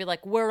is going to be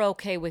like, we're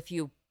okay with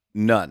you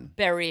None.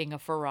 burying a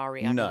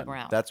Ferrari under the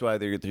ground? That's why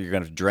you're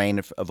going to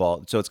drain of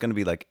all. So it's going to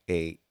be like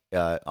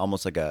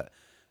almost like a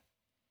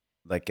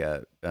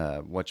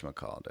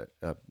whatchamacallit,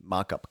 a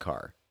mock-up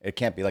car. It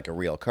can't be like a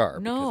real car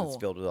because it's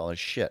filled with all this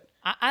shit.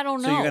 I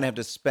don't know. So you're going to have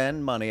to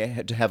spend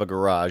money to have a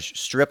garage,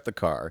 strip the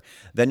car.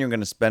 Then you're going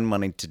to spend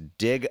money to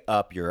dig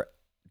up your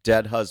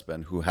dead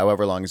husband, who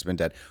however long has been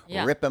dead,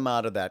 rip him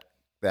out of that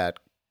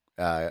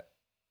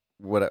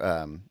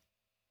whatever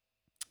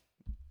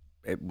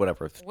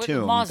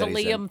tomb,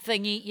 mausoleum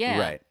thingy,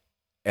 right?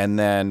 And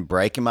then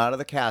break him out of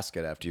the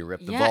casket after you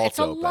rip the vault open. It's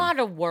a lot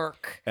of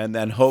work. And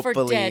then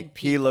hopefully dead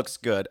he looks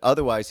good.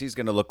 Otherwise, he's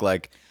going to look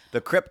like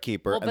the Crypt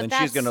Keeper, and then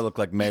she's going to look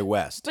like Mae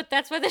West. But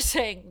that's why they're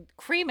saying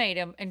cremate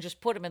him and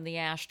just put him in the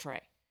ashtray.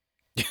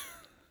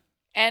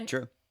 And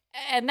True.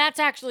 And that's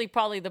actually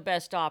probably the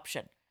best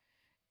option.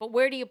 But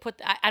where do you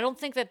put? I don't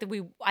think that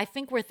I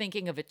think we're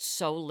thinking of it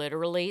so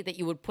literally that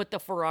you would put the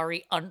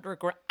Ferrari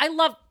underground.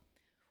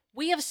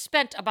 We have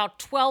spent about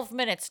 12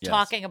 minutes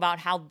talking about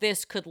how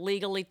this could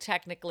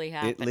technically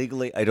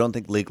happen. I don't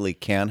think legally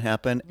can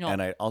happen. No.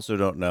 And I also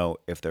don't know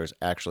if there's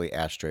actually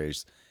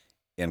ashtrays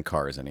in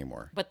cars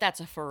anymore. But that's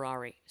a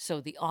Ferrari,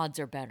 so the odds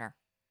are better.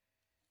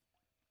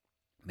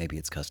 Maybe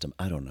it's custom.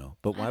 I don't know.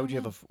 But why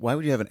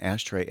would you have an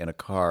ashtray in a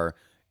car,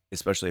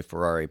 especially a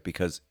Ferrari?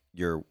 Because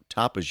your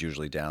top is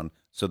usually down,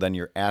 so then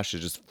your ash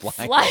is just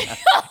flying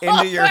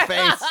into your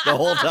face the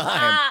whole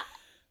time.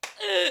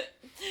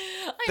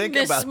 I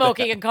miss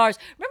smoking in cars.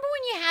 Remember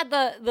when you had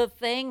the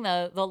thing,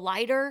 the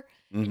lighter,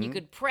 and you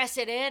could press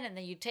it in, and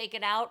then you take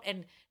it out,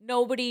 and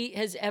nobody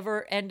has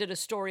ever ended a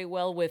story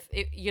well with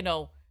it,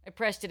 I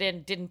pressed it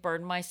in, didn't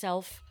burn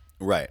myself.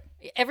 Right.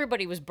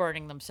 Everybody was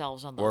burning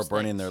themselves on those Or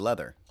burning things. their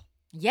leather.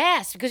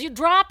 Yes, because you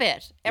drop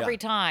it every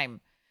time.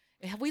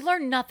 Have we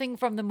learned nothing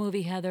from the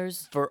movie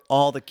Heathers? For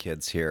all the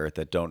kids here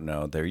that don't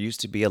know, there used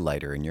to be a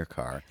lighter in your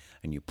car,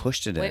 and you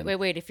pushed it in.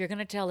 Wait. If you're going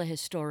to tell a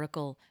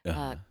historical,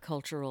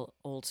 cultural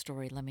old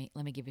story, let me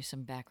give you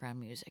some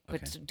background music.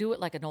 But do it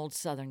like an old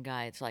Southern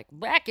guy. It's like,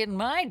 back in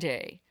my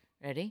day.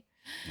 Ready?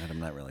 I'm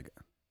not really good.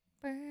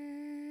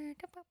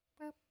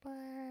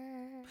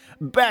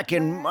 Back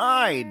in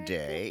my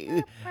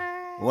day,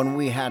 when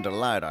we had to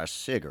light our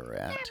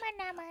cigarette,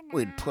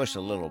 we'd push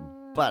a little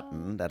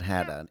button that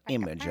had an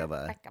image of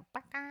a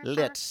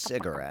lit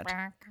cigarette,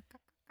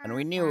 and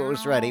we knew it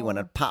was ready when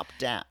it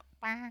popped out.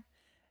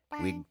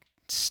 We'd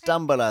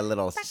stumble our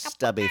little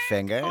stubby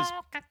fingers,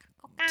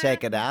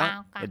 take it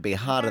out. It'd be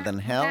hotter than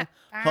hell.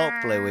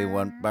 Hopefully we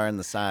wouldn't burn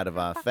the side of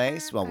our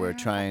face while we were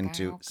trying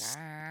to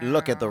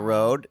look at the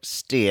road,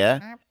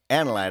 steer,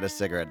 and light a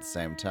cigarette at the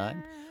same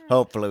time.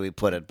 Hopefully we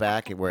put it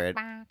back where it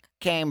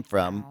came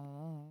from,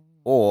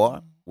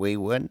 or we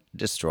wouldn't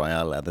destroy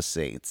our leather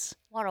seats.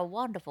 What a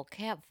wonderful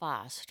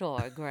campfire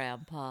story,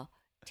 Grandpa.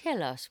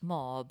 Tell us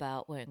more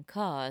about when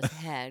cars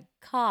had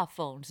car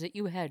phones that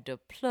you had to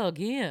plug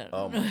in.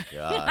 Oh, my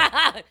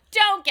God.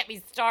 Don't get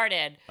me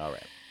started. All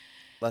right.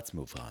 Let's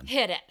move on.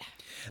 Hit it.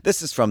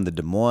 This is from the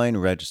Des Moines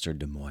Register,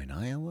 Des Moines,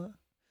 Iowa,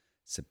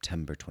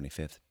 September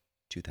 25th,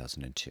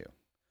 2002.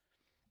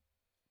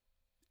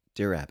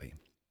 Dear Abby,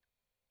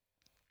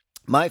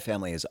 my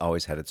family has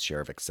always had its share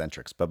of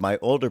eccentrics, but my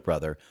older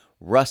brother,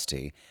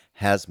 Rusty,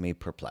 has me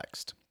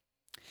perplexed.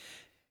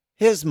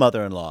 His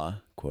mother-in-law,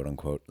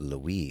 quote-unquote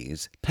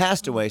Louise,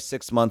 passed away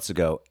 6 months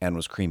ago and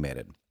was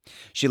cremated.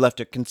 She left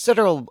a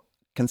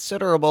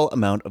considerable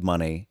amount of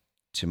money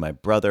to my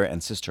brother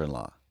and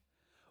sister-in-law,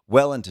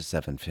 well into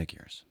 7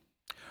 figures.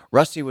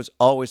 Rusty was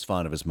always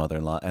fond of his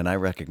mother-in-law, and I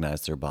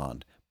recognized their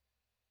bond,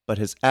 but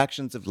his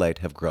actions of late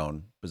have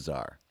grown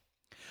bizarre.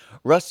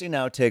 Rusty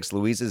now takes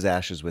Louise's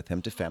ashes with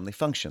him to family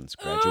functions,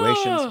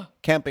 graduations,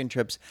 camping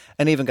trips,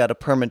 and even got a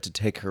permit to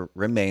take her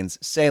remains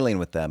sailing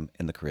with them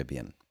in the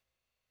Caribbean.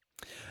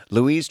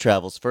 Louise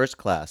travels first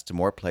class to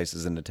more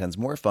places and attends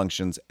more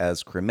functions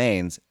as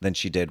cremains than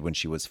she did when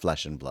she was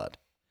flesh and blood.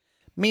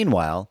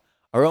 Meanwhile,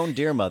 our own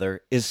dear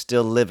mother is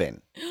still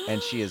living,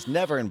 and she is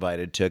never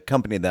invited to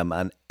accompany them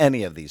on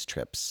any of these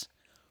trips.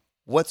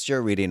 What's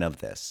your reading of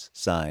this?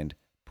 Signed,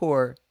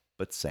 Poor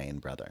but Sane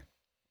Brother.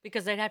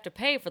 Because they'd have to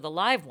pay for the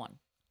live one.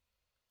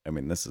 I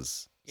mean, this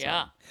is...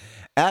 Yeah.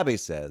 Abby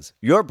says,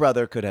 your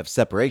brother could have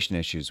separation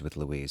issues with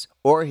Louise,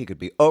 or he could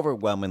be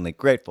overwhelmingly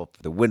grateful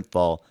for the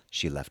windfall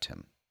she left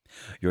him.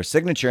 Your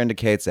signature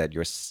indicates that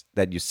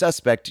that you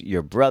suspect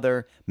your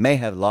brother may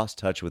have lost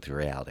touch with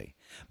reality.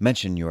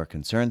 Mention your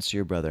concerns to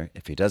your brother.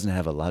 If he doesn't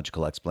have a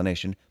logical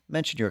explanation,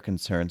 mention your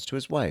concerns to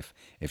his wife.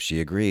 If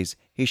she agrees,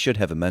 he should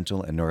have a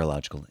mental and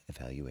neurological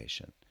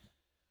evaluation.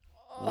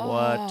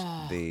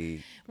 What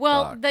the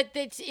Well, fuck? that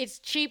it's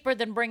cheaper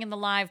than bringing the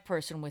live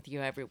person with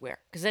you everywhere.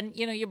 Because then,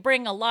 you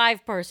bring a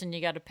live person, you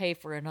got to pay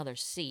for another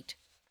seat.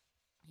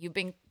 You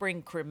bring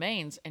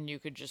cremains, and you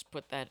could just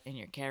put that in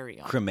your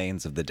carry-on.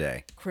 Cremains of the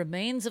day.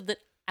 Cremains of the...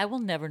 I will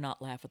never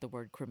not laugh at the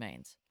word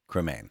cremains.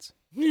 Cremains.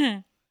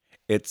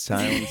 It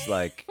sounds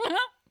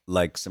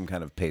like some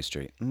kind of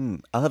pastry.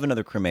 I'll have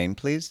another cremain,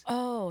 please.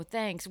 Oh,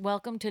 thanks.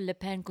 Welcome to Le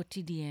Pain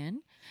Quotidien.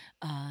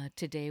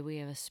 Today we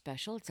have a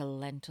special. It's a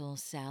lentil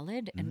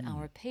salad, and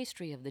our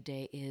pastry of the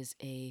day is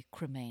a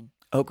cremain.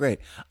 Oh, great.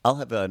 I'll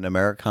have an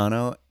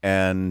Americano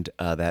and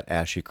that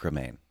ashy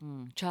cremain.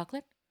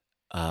 Chocolate?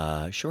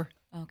 Sure.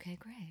 Okay,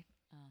 great.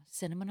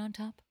 Cinnamon on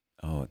top?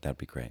 Oh, that'd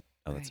be great.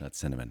 Oh, that's not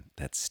cinnamon.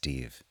 That's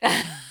Steve.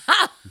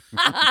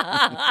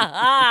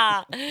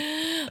 A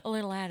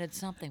little added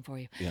something for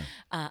you. Yeah.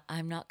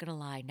 I'm not going to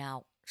lie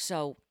now.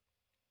 So,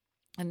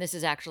 and this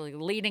is actually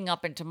leading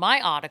up into my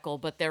article,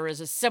 but there is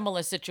a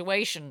similar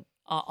situation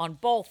on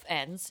both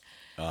ends.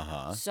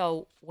 Uh-huh.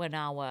 So, when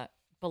our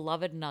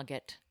beloved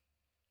Nugget,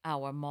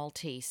 our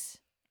Maltese,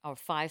 our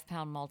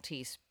 5-pound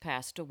Maltese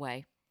passed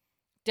away,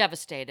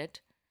 devastated,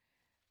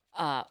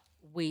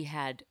 we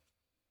had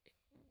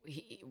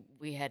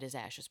his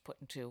ashes put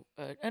into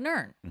an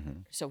urn.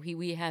 So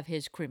we have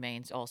his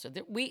cremains also.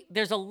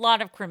 There's a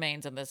lot of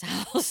cremains in this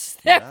house.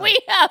 We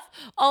have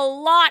a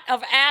lot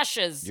of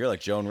ashes You're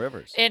like Joan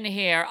Rivers. in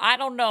here. I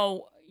don't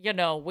know.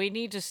 We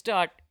need to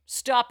start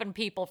stopping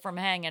people from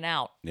hanging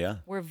out. Yeah,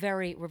 We're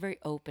very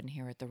open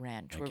here at the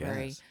ranch. We're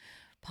very guess.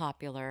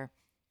 popular,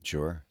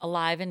 sure.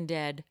 alive and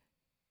dead.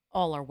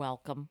 All are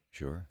welcome.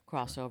 Sure.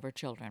 Crossover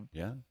children.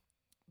 Yeah.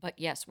 But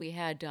yes, we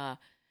had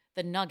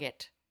the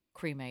Nugget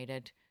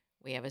cremated.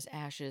 We have his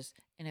ashes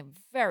in a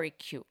very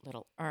cute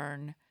little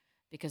urn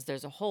because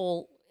there's a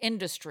whole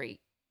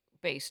industry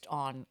based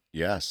on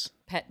Yes.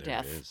 pet There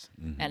death it is.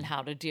 Mhm. and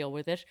how to deal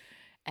with it.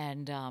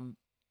 And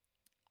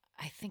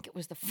I think it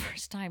was the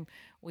first time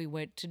we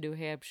went to New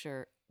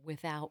Hampshire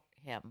without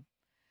him.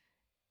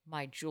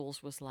 My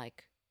Jules was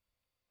like,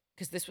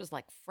 because this was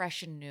like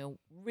fresh and new,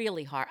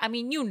 really hard. I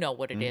mean, you know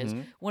what it is.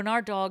 When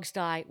our dogs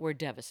die, we're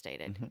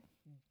devastated.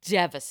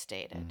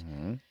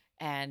 Devastated.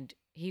 And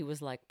he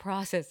was like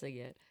processing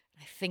it.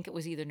 I think it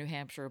was either New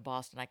Hampshire or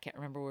Boston. I can't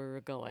remember where we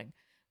were going.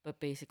 But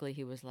basically,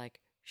 he was like,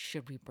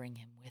 should we bring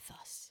him with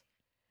us?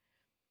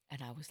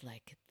 And I was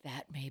like,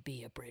 that may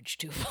be a bridge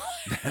too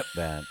far.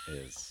 That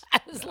is. I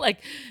was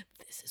like,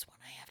 this is when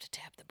I have to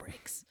tap the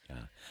brakes. Yeah.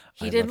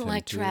 He I didn't love him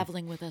like too.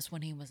 traveling with us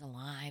when he was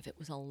alive. It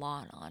was a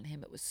lot on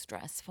him. It was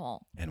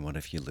stressful. And what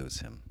if you lose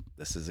him?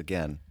 This is,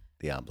 again,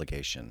 the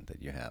obligation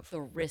that you have.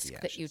 The with risk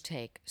that you ashes.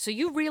 take. So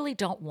you really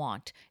don't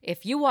want,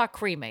 if you are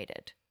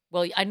cremated,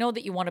 well, I know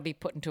that you want to be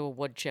put into a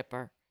wood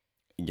chipper.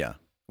 Yeah.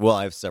 Well,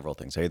 I have several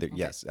things.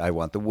 Yes, I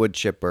want the wood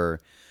chipper,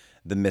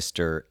 the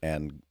mister,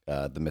 and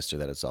the mister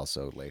that is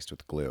also laced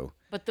with glue,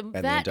 But and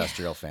the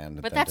industrial fan.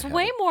 But then that's to have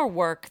way it. more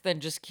work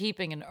than just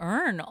keeping an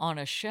urn on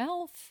a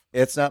shelf.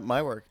 It's not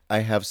my work. I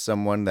have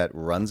someone that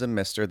runs a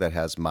mister that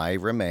has my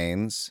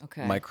remains,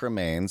 Okay. my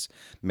cremains,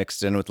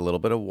 mixed in with a little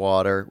bit of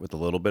water, with a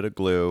little bit of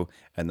glue,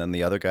 and then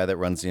the other guy that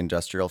runs the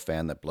industrial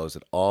fan that blows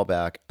it all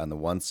back on the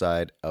one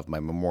side of my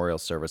memorial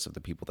service of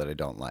the people that I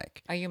don't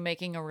like. Are you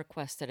making a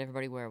request that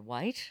everybody wear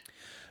white?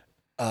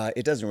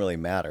 It doesn't really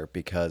matter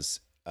because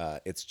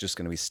it's just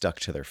going to be stuck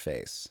to their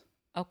face.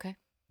 Okay.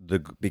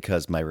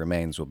 Because my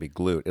remains will be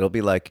glued. It'll be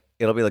like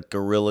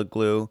Gorilla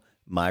Glue,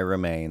 my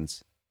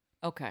remains.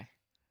 Okay.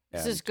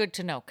 This And- is good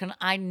to know. Can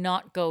I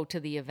not go to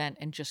the event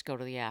and just go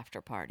to the after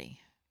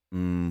party?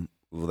 Well,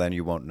 then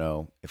you won't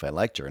know if I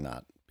liked you or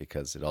not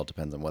because it all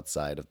depends on what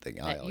side of the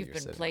That aisle you've you're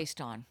been sitting.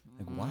 placed on.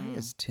 Like, why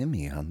is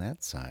Timmy on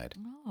that side?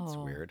 Oh, It's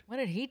weird. What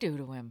did he do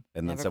to him?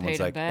 And then Never someone's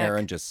paid him like, back.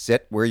 Aaron, just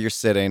sit where you're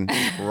sitting.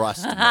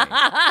 Trust me.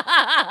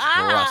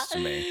 Trust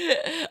me.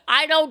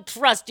 I don't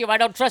trust you. I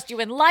don't trust you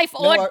in life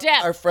No, or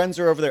death. our friends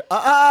are over there.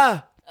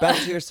 Back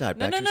to your side.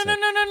 No, Back to no, your no, side.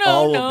 no, no, no,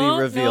 All will no,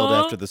 be revealed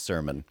no. after the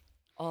sermon.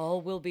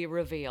 All will be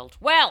revealed.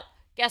 Well,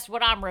 guess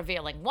what I'm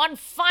revealing? One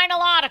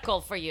final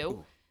article for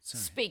you.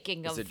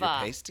 Speaking Is of it your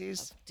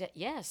pasties?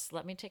 yes,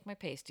 let me take my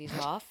pasties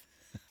off.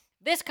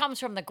 This comes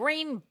from the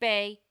Green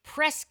Bay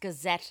Press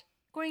Gazette,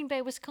 Green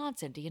Bay,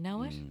 Wisconsin. Do you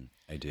know it?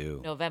 I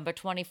do. November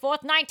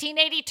 24th,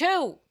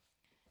 1982.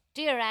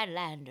 Dear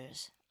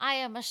Adlanders, I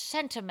am a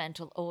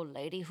sentimental old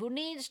lady who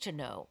needs to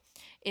know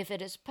if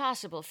it is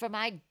possible for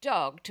my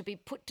dog to be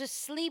put to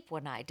sleep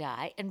when I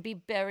die and be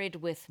buried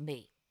with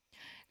me.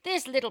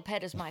 This little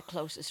pet is my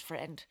closest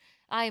friend.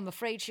 I am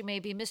afraid she may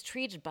be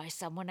mistreated by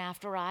someone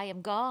after I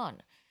am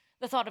gone.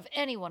 The thought of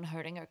anyone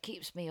hurting her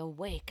keeps me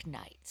awake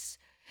nights.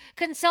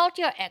 Consult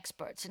your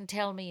experts and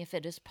tell me if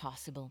it is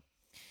possible.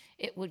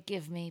 It would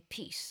give me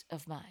peace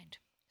of mind.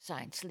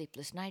 Signed,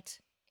 Sleepless Nights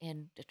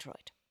in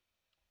Detroit.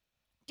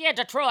 Dear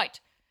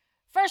Detroit,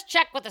 First,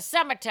 check with the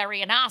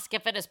cemetery and ask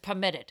if it is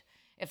permitted.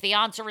 If the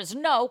answer is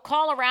no,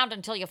 call around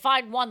until you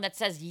find one that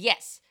says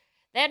yes.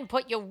 Then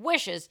put your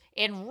wishes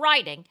in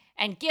writing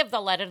and give the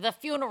letter to the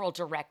funeral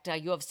director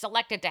you have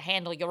selected to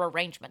handle your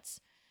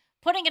arrangements.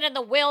 Putting it in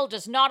the will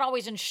does not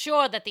always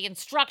ensure that the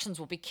instructions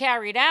will be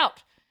carried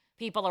out.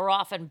 People are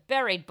often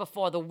buried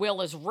before the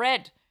will is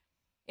read.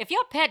 If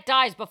your pet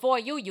dies before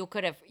you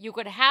could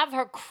have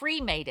her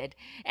cremated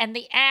and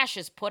the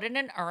ashes put in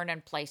an urn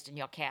and placed in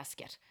your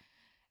casket.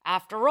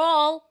 After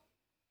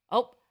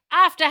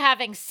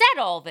having said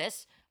all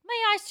this, may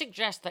I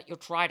suggest that you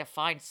try to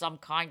find some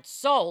kind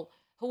soul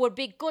who would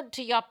be good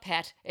to your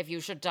pet if you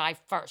should die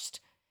first.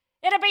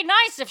 It'd be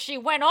nice if she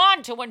went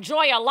on to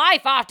enjoy her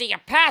life after you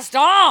passed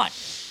on.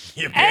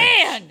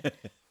 Anne!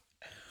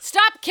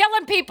 Stop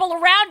killing people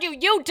around you.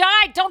 You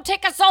died. Don't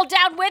take us all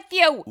down with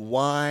you.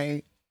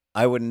 Why?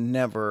 I would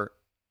never,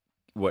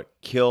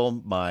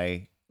 kill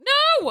my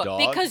No, dog?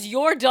 because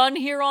you're done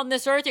here on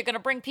this earth. You're going to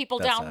bring people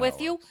That's down not with how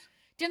it you. works.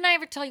 Didn't I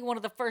ever tell you one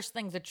of the first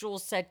things that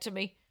Jules said to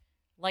me?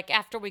 Like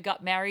after we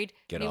got married,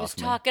 Get and he was off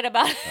me. talking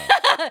about,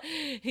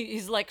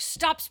 he's like,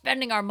 stop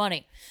spending our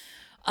money.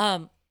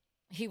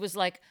 He was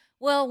like,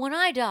 well, when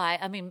I die,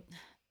 I mean,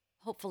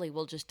 hopefully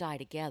we'll just die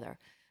together.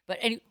 But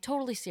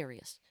totally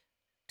serious.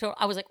 So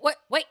I was like, what?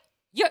 Wait,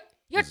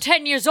 you're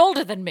 10 years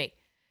older than me.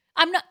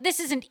 I'm not. This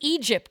isn't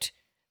Egypt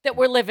that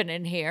we're living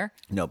in here.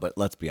 No, but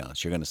let's be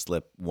honest. You're going to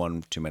slip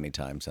one too many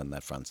times on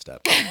that front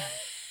step.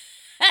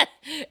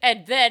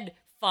 And then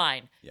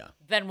fine. Yeah.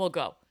 Then we'll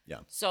go. Yeah.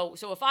 So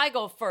if I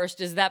go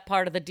first, is that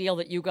part of the deal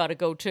that you got to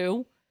go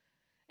too?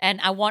 And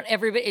I want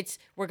everybody.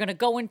 We're going to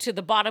go into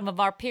the bottom of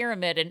our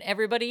pyramid and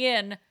everybody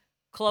in,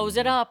 close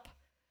it up,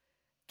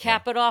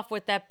 cap it off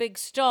with that big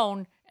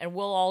stone, and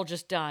we'll all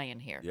just die in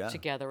here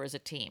together as a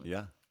team.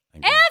 Yeah.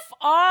 F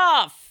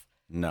off.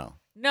 No.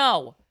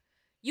 No.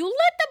 You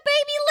let the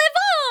baby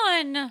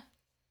live on.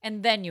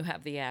 And then you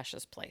have the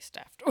ashes placed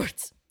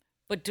afterwards.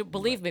 But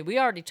believe me, we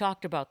already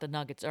talked about the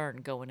Nuggets urn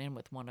going in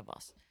with one of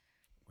us.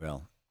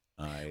 Well,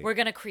 We're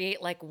going to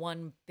create like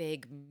one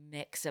big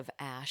mix of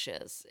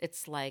ashes.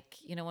 It's like,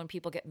 when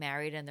people get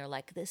married and they're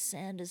like, this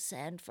sand is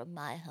sand from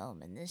my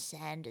home and this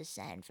sand is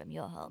sand from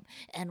your home.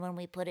 And when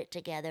we put it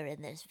together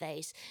in this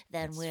vase,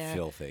 then it's we're...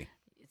 filthy.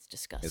 It's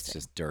disgusting. It's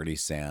just dirty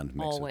sand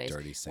mixed Always. with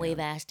dirty sand. We've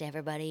asked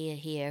everybody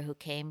here who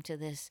came to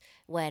this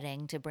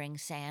wedding to bring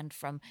sand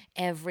from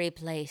every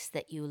place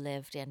that you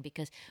lived in,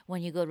 because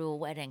when you go to a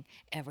wedding,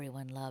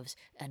 everyone loves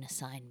an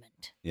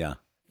assignment. Yeah.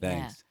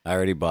 Thanks. I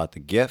already bought the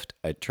gift.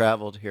 I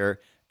traveled here,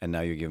 and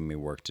now you're giving me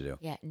work to do.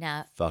 Yeah.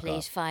 Now, Fuck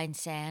please off. find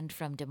sand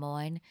from Des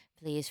Moines.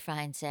 Please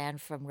find sand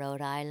from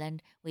Rhode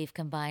Island. We've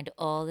combined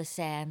all the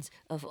sands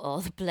of all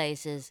the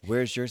places.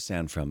 Where's your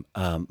sand from?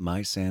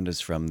 My sand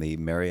is from the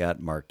Marriott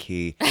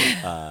Marquis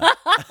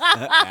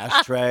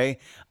ashtray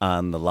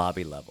on the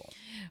lobby level.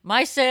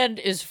 My sand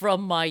is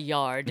from my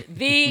yard.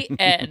 The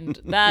end.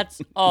 That's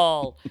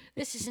all.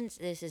 This isn't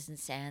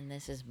sand.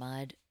 This is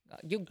mud.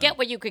 You get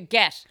what you could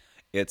get.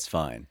 It's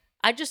fine.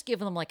 I just give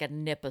them like a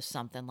nip of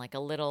something, like a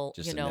little,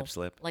 Just a nip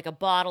slip? like a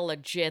bottle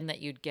of gin that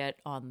you'd get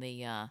on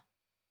the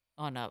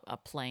on a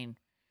plane.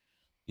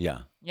 Yeah.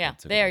 Yeah,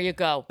 That's a there good- you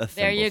go. a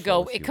There you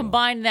go. thimbleful, if you will.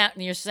 Combine that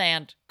in your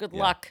sand. Good Yeah.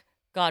 luck.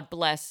 God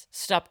bless.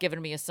 Stop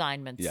giving me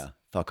assignments. Yeah.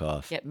 Fuck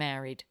off. Get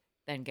married,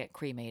 then get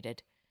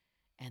cremated,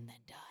 and then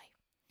die.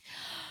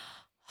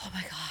 Oh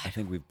my I God.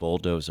 think we've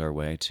bulldozed our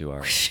way to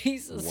our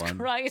Jesus one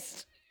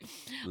Christ. I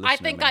listener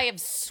think mail. I have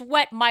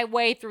sweat my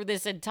way through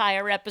this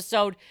entire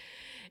episode.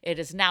 It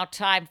is now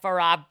time for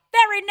our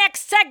very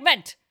next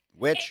segment.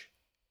 Which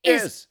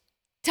is- is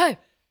Time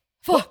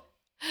for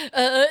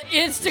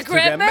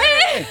Instagram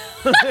mail.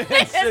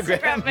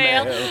 Instagram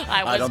mail.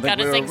 I was don't think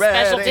gonna we're sing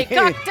specialty ready.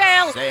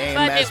 cocktail, Same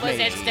but as it was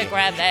me.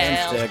 Instagram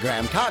mail.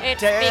 Instagram cocktail.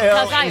 It's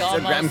because I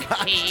Instagram almost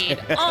cocktail.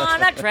 peed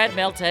on a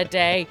treadmill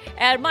today,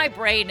 and my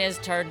brain is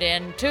turned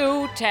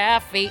into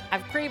taffy.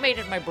 I've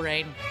cremated my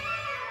brain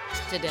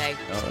today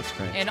Oh, that's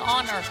great. in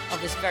honor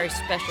of this very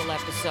special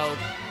episode,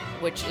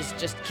 which is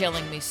just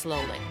killing me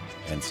slowly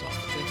And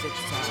soft. with its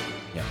song.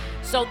 Yeah.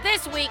 So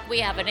this week we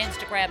have an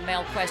Instagram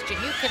mail question.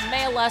 You can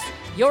mail us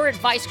your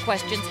advice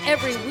questions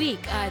every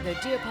week, either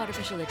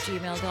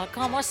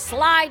dearpodofficial@gmail.com or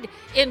slide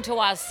into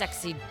our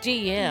sexy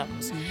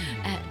DMs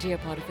at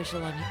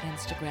dearpodofficial on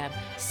Instagram.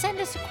 Send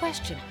us a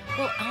question.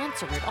 We'll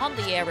answer it on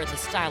the air in the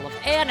style of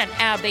Anne and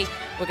Abby.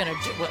 We're going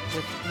to do it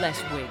with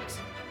less wigs.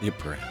 You're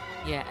proud.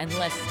 Yeah, and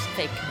less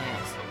fake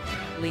nails.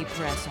 Lee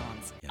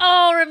press-ons.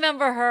 Oh,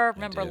 remember her.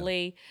 Remember do.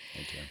 Lee.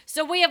 Thank you.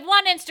 So we have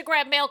one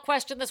Instagram mail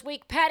question this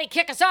week. Patty,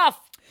 kick us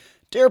off.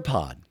 Dear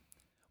Pod,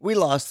 we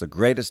lost the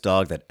greatest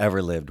dog that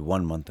ever lived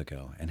 1 month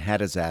ago and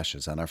had his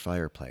ashes on our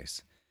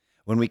fireplace.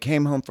 When we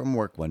came home from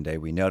work one day,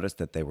 we noticed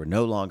that they were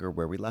no longer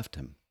where we left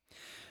him.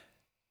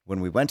 When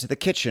we went to the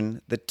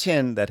kitchen, the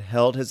tin that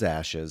held his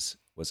ashes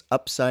was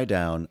upside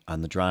down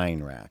on the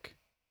drying rack.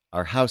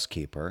 Our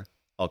housekeeper,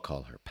 I'll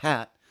call her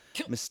Pat,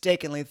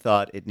 mistakenly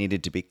thought it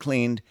needed to be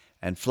cleaned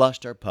and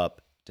flushed our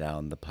pup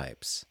down the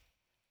pipes.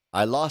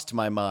 I lost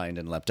my mind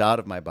and leapt out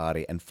of my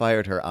body and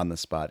fired her on the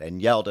spot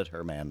and yelled at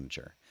her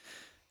manager.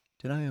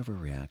 Did I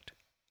overreact?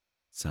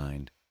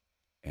 Signed,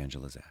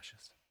 Angela's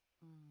Ashes.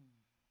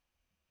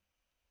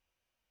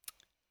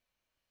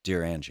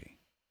 Dear Angie,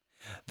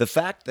 the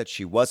fact that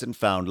she wasn't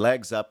found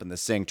legs up in the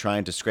sink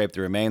trying to scrape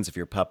the remains of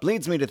your pup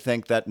leads me to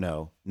think that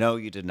no,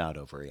 you did not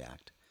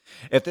overreact.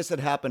 If this had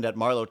happened at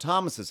Marlo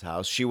Thomas's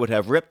house, she would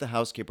have ripped the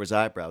housekeeper's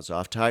eyebrows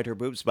off, tied her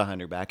boobs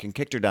behind her back, and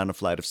kicked her down a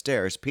flight of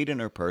stairs, peed in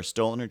her purse,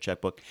 stolen her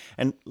checkbook,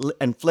 and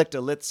flicked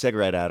a lit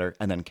cigarette at her,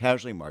 and then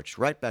casually marched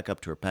right back up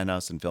to her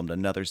penthouse and filmed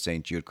another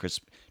St. Jude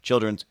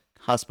Children's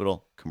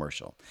Hospital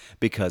commercial.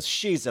 Because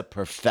she's a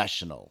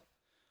professional.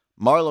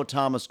 Marlo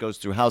Thomas goes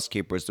through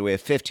housekeepers the way a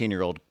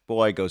 15-year-old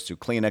boy goes through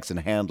Kleenex and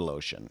hand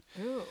lotion.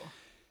 Ooh.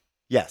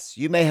 Yes,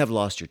 you may have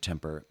lost your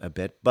temper a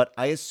bit, but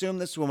I assume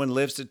this woman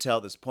lives to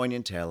tell this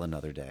poignant tale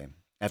another day.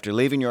 After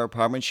leaving your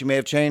apartment, she may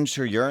have changed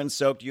her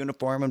urine-soaked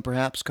uniform and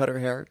perhaps cut her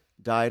hair,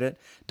 dyed it,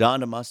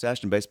 donned a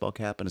mustache and baseball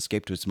cap, and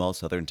escaped to a small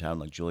southern town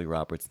like Julia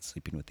Roberts and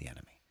sleeping with the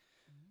enemy.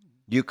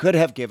 You could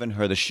have given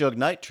her the Suge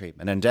Knight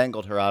treatment and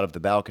dangled her out of the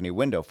balcony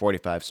window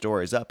 45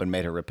 stories up and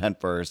made her repent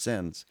for her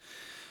sins.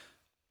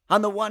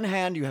 On the one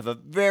hand, you have a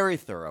very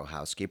thorough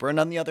housekeeper,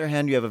 and on the other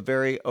hand, you have a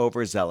very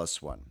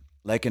overzealous one.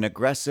 Like an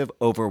aggressive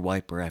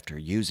overwiper after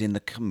using the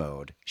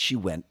commode, she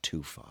went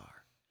too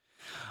far.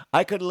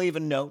 I could leave a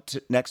note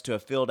next to a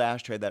filled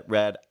ashtray that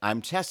read,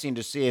 I'm testing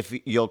to see if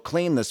you'll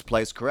clean this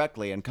place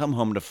correctly, and come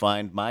home to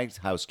find my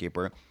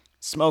housekeeper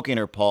smoking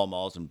her Pall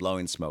Malls and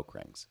blowing smoke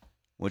rings,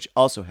 which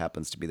also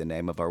happens to be the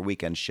name of our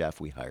weekend chef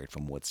we hired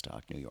from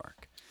Woodstock, New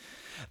York.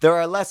 There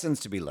are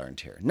lessons to be learned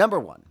here. Number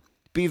 1.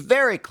 Be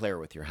very clear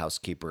with your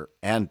housekeeper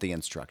and the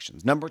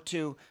instructions. Number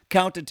 2,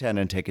 count to 10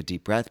 and take a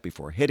deep breath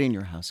before hitting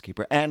your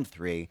housekeeper. And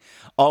 3,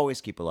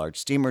 always keep a large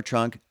steamer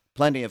trunk,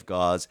 plenty of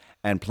gauze,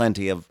 and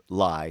plenty of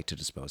lye to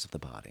dispose of the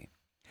body.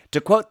 To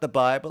quote the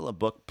Bible, a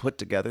book put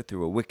together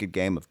through a wicked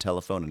game of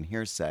telephone and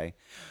hearsay,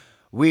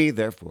 we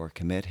therefore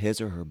commit his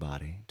or her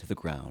body to the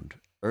ground,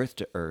 earth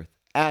to earth,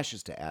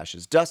 ashes to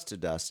ashes, dust to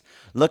dust,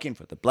 looking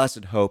for the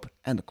blessed hope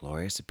and the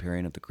glorious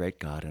appearing of the great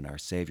God and our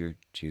Savior,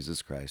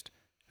 Jesus Christ,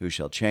 who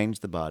shall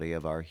change the body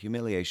of our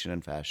humiliation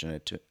and fashion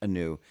it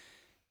anew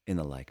in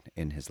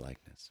his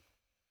likeness.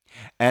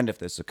 And if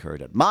this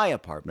occurred at my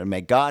apartment,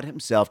 may God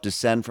himself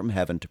descend from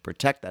heaven to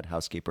protect that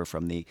housekeeper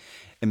from the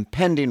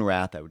impending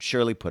wrath I would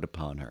surely put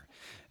upon her.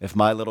 If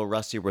my little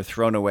Rusty were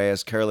thrown away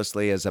as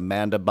carelessly as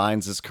Amanda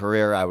Bynes'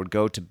 career, I would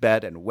go to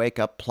bed and wake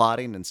up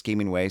plotting and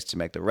scheming ways to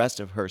make the rest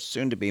of her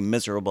soon-to-be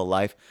miserable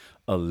life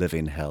a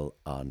living hell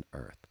on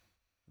earth.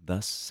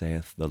 Thus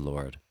saith the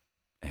Lord.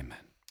 Amen.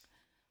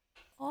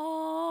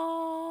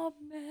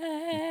 Amen.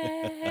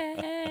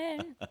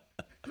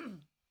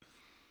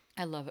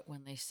 I love it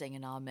when they sing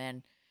an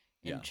amen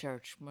in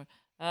church.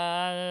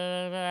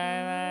 Amen.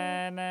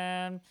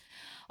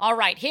 All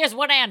right, here's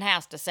what Ann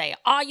has to say.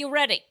 Are you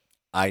ready?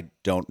 I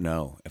don't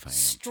know if I am.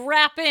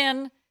 Strap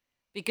in,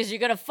 because you're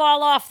going to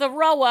fall off the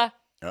rower.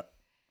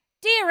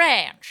 Dear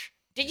Ange,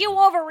 did you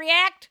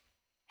overreact?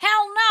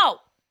 Hell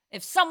no.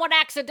 If someone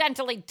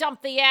accidentally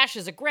dumped the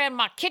ashes of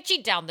Grandma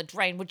Kitschy down the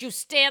drain, would you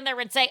stand there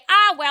and say,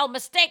 well,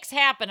 mistakes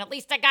happen. At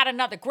least I got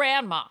another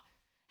grandma.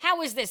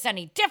 How is this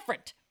any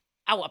different?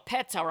 Our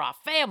pets are our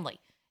family.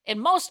 In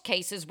most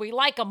cases, we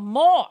like them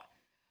more.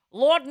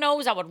 Lord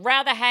knows I would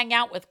rather hang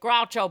out with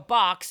Groucho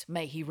Box,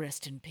 may he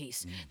rest in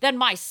peace, than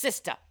my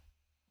sister.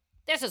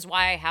 This is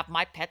why I have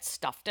my pets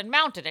stuffed and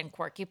mounted in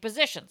quirky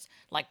positions,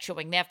 like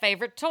chewing their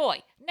favorite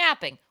toy,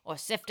 napping, or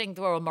sifting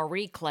through a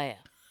Marie Claire.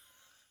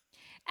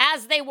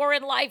 As they were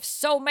in life,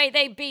 so may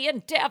they be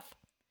in death.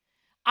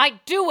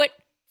 I do it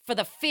for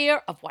the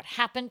fear of what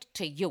happened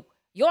to you.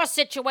 Your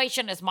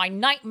situation is my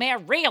nightmare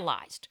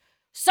realized.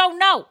 So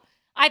no,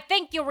 I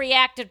think you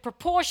reacted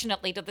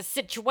proportionately to the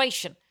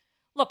situation.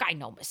 Look, I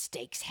know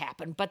mistakes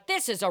happen, but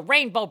this is a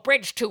rainbow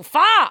bridge too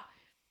far.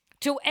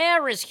 To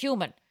err is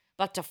human,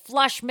 but to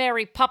flush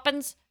Mary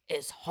Poppins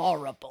is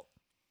horrible.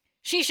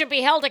 She should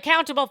be held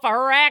accountable for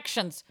her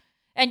actions.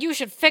 And you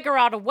should figure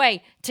out a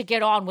way to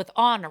get on with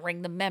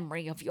honoring the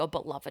memory of your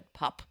beloved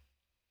pup.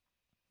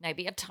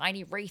 Maybe a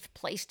tiny wreath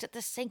placed at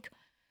the sink,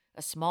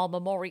 a small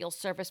memorial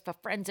service for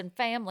friends and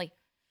family,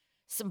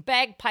 some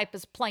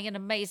bagpipers playing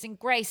Amazing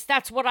Grace.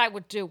 That's what I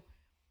would do.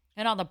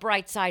 And on the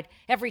bright side,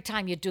 every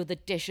time you do the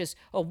dishes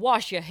or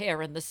wash your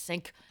hair in the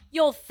sink,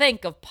 you'll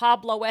think of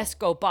Pablo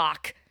Escobar.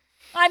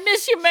 I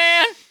miss you,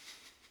 man.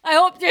 I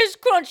hope there's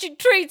crunchy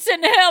treats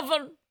in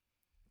heaven.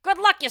 Good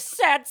luck, you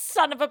sad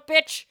son of a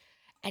bitch.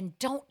 And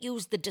don't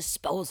use the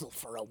disposal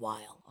for a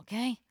while,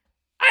 okay?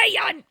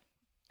 Ayan!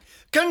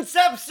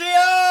 Concepcion!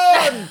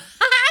 I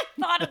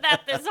thought of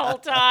that this whole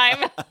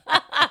time.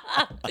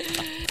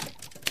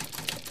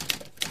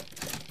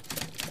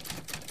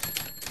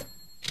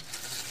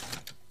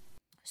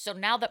 So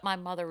now that my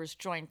mother has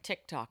joined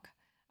TikTok,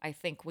 I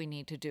think we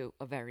need to do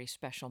a very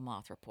special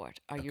moth report.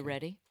 Are you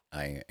ready?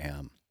 I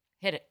am.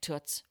 Hit it,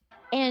 Toots.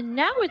 And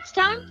now it's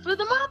time for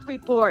the moth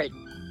report.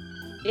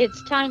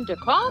 It's time to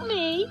call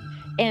me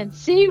and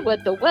see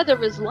what the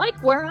weather is like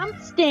where I'm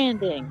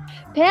standing.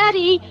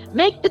 Patty,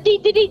 make the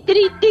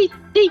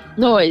dee-dee-dee-dee-dee-dee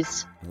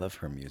noise. I love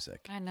her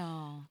music. I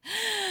know.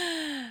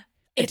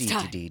 It's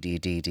time.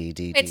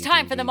 It's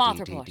time for the Moth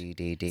Report.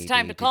 It's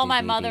time to call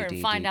my mother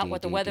and find out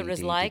what the weather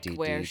is like,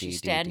 where she's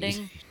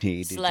standing, /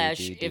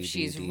 if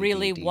she's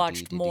really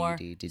watched more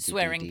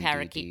swearing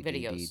parakeet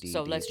videos.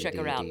 So let's check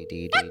her out.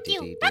 Fuck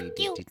you, fuck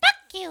you,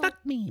 fuck you. Fuck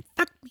me.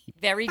 Fuck me.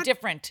 Very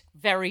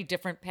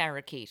different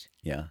parakeet.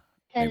 Yeah.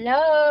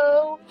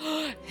 Hello.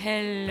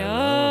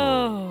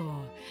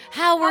 Hello.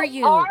 How are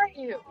you? How are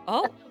you?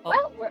 Oh,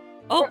 Well, we're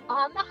oh.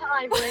 on the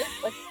highway,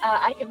 but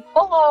I can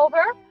pull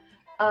over.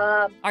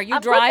 Are you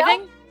I'm good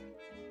driving? now.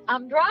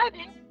 I'm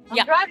driving.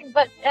 Yeah.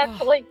 But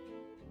actually,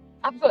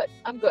 I'm good.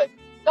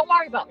 Don't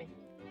worry about me.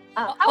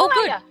 How Oh, are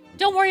good. ya?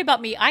 Don't worry about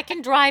me. I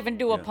can drive and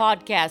do a Yeah.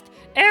 podcast.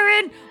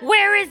 Erin,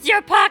 where is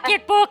your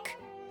pocketbook?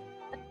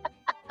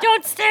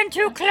 Don't stand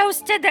too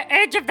close to the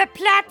edge of the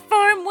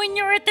platform when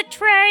you're at the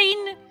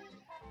train.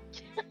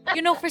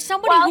 You know, for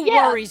somebody Well, who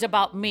yeah. worries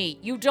about me,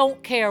 you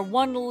don't care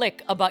one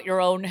lick about your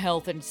own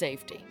health and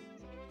safety.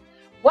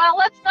 Well,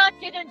 let's not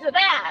get into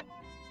that.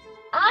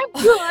 I'm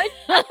good.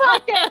 I'm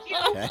fine, thank you.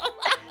 Okay.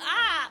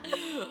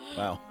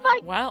 Wow. My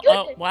Wow.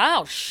 goodness.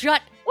 Wow.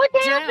 Shut What's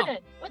down. happening?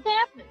 What's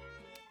happening?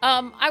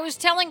 I was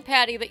telling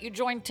Patty that you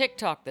joined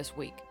TikTok this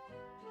week.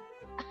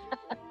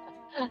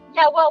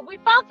 Yeah, well, we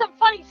found some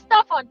funny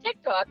stuff on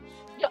TikTok.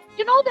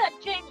 You know that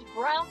James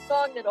Brown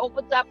song that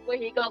opens up where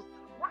he goes,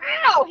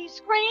 wow, he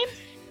screams?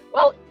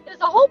 Well, there's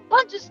a whole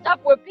bunch of stuff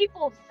where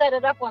people set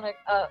it up on a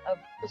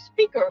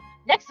speaker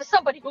next to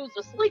somebody who's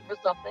asleep or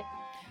something,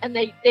 and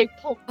they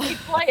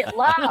play it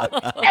loud.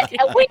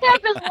 and we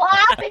have been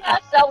laughing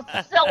ourselves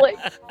silly.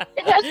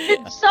 It has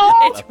been so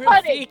It's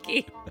funny.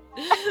 Rafiki.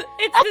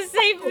 It's the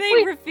same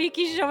thing.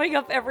 Rafiki showing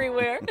up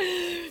everywhere.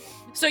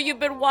 So you've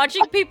been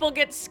watching people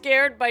get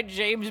scared by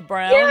James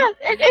Brown? Yeah,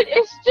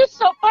 it's just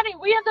so funny.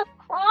 We end up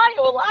crying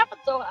or laughing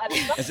so hard.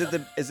 Is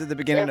it the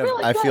beginning They're of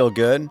really I good. Feel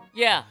Good?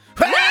 Yeah.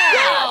 Yeah,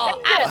 Wow,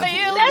 that's I it.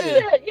 feel That's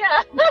good. it,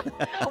 yeah.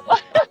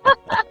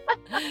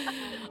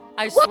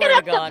 I Look swear it to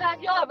up God. sometime.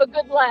 You'll have a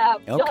good laugh.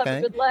 You'll have Okay.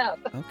 a good laugh.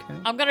 Okay.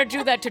 I'm going to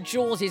do that to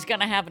Jules. He's going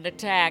to have an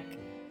attack.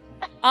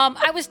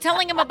 I was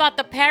telling him about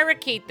the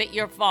parakeet that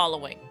you're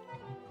following.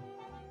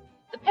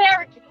 The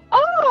parakeet.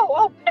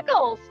 Oh,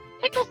 Pickles.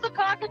 Pickles the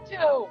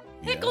cockatoo.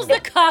 Pickles the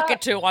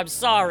cockatoo. I'm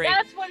sorry.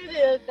 That's what it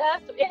is.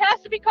 It has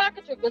to be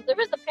cockatoo because there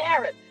is a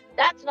parrot.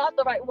 That's not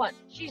the right one.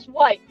 She's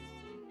white,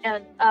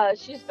 and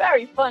she's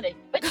very funny.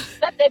 But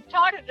they've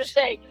taught her to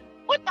say,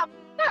 "What the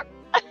fuck?"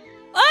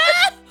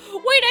 Ah!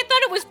 Wait, I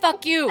thought it was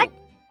fuck you.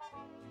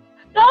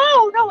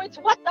 No, it's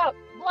what the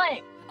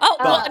blank. Oh,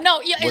 well, no.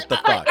 What the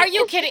fuck? Are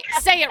you kidding?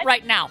 Say it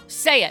right now.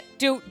 Say it.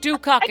 Do I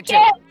cockatoo.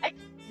 can't.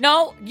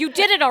 No, you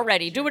did it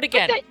already. Do it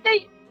again.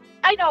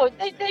 I know.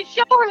 They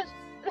show her.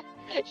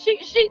 She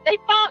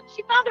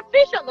found a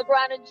fish on the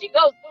ground and she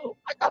goes, "What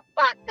the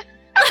fuck?"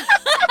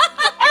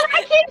 And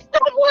I can't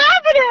stop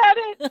laughing at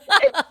it.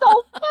 It's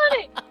so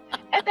funny.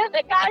 And then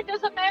the guy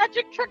does a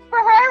magic trick for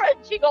her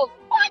and she goes,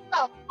 "What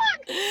the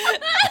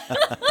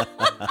fuck?"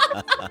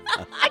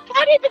 I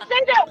can't even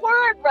say that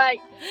word right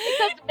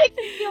because it makes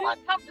me feel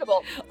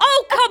uncomfortable.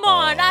 Oh, come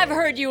on. I've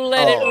heard you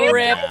let Oh. it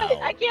rip.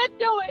 I can't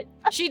do it.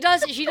 She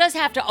does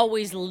have to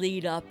always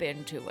lead up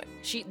into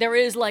it. There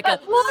is like a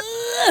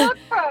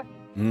But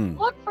Mm.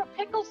 look for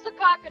Pickles the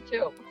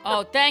cockatoo.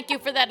 Oh, thank you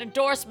for that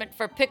endorsement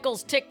for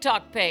Pickles'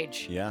 TikTok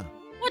page. Yeah.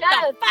 What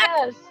Yes, the fuck?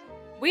 yes.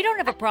 We don't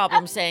have a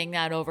problem saying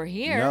that over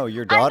here. No,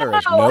 your daughter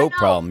has I know. no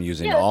problem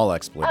using Yes, all I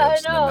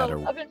expletives, no know.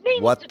 matter I've been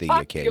meaning what to the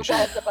talk to you occasion.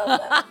 guys about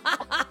that.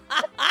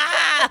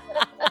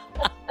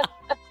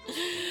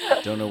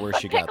 Don't know where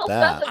she got Pickles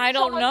that. does it I so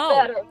don't much know.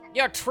 better.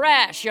 You're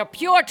trash. You're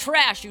pure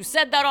trash. You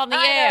said that on the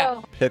I air.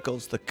 know.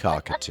 Pickles the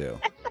cockatoo.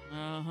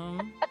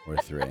 Uh-huh. Or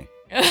 3.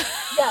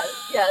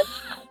 Yes.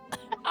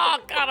 Oh,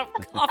 God,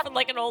 I'm coughing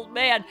like an old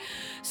man.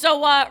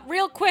 So,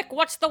 real quick,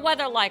 what's the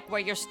weather like where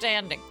you're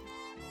standing?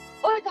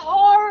 Oh, it's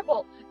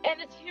horrible. And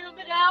it's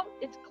humid out.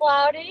 It's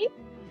cloudy.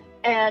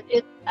 And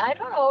I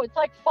don't know, it's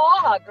like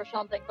fog or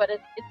something, but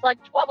it's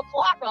like 12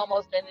 o'clock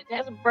almost, and it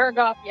hasn't burned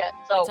off yet.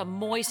 So It's a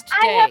moist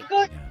I day.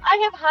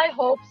 have high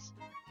hopes.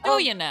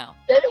 Do you now?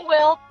 That it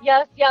will.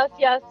 Yes.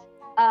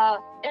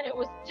 And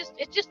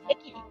it's just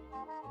icky.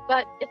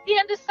 But it's the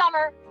end of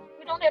summer.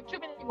 We don't have too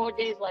many more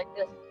days like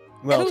this.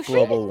 Well, it's Sushi?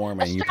 global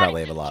warming. You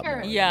probably have a lot more.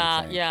 Sure. than you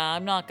Yeah, think. yeah,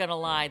 I'm not gonna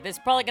lie. This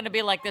is probably gonna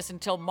be like this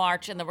until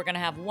March, and then we're gonna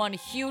have one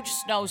huge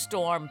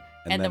snowstorm,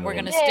 and then then we're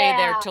it'll- gonna stay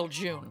there Yeah. till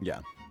June. Yeah.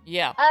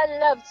 Yeah, I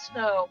love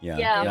snow.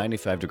 Yeah.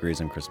 95 degrees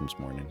on Christmas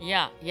morning.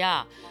 yeah.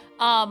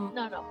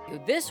 No.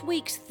 This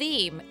week's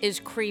theme is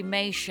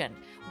cremation.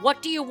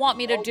 What do you want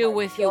me to Oh do my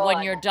with you when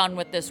God. you're done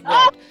with this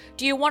world?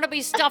 Do you want to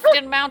be stuffed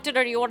and mounted,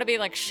 or do you want to be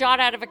like shot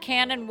out of a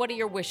cannon? What are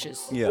your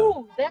wishes? Yeah.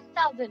 Ooh, that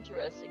sounds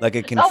interesting. Like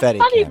a confetti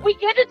funny. cannon. We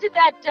get into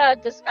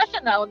that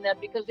discussion now and then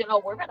because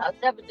we're in our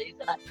 70s,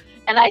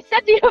 and I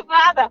said to your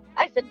father,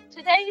 I said,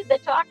 today they're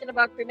talking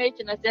about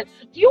cremation. I said,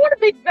 do you want to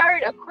be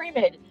buried or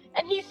cremated?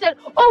 And he said,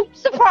 oh,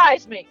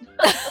 surprise me.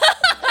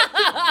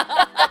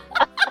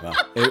 Well,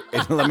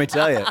 let me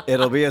tell you,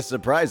 it'll be a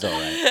surprise, all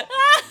right.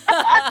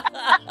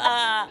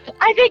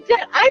 I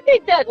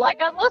think that like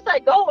unless I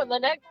go in the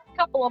next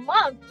couple of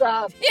months,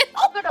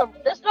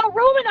 there's no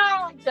room in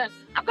Arlington.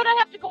 I'm gonna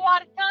have to go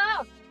out of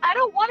town. I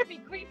don't want to be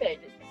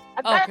cremated.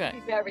 I'd rather Okay.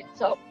 be buried.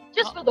 So,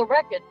 just for the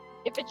record,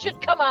 if it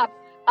should come up,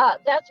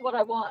 that's what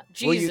I want.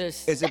 Will you-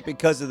 Jesus. is it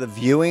because of the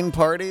viewing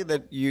party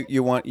that you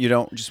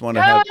don't just want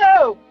to have?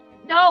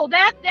 No,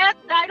 that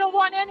I don't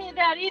want any of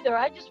that either.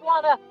 I just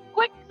want a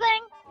quick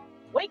thing.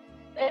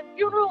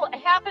 Funeral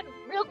happen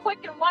real quick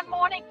in one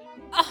morning.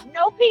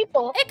 No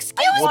people.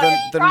 Excuse Well, me.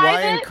 then why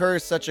private. incur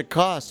such a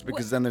cost?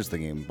 Because then there's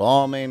the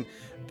embalming,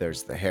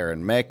 there's the hair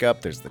and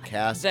makeup, there's the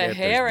casket, The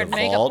hair there's and the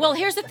makeup. vault. Well,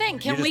 here's the thing.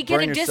 Can just we get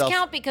a burn yourself-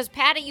 discount? Because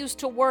Patty used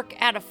to work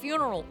at a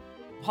funeral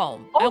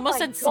home. Oh I almost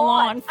my said God.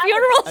 salon. I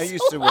Funeral I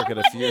used to work at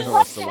a funeral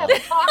I'd salon. have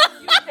to talk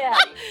to you,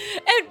 Patty.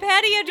 And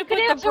Patty had to You can put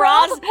the answer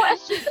all bras. the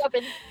questions I've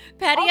been.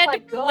 Patty Oh had my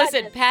to listen.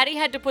 goodness. Patty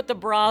had to put the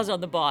bras on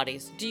the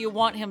bodies. Do you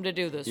want him to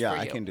do this Yeah, for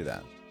you? I can do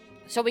that.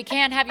 So we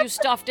can't have you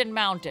stuffed and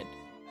mounted.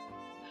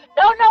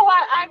 No,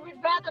 I would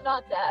rather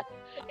not that.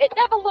 It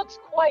never looks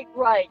quite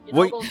right. You know,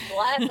 Well- those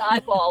glass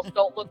eyeballs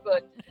don't look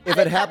good. If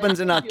it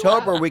happens in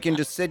October, we can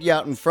just sit you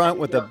out in front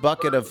with a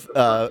bucket of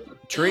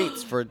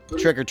treats for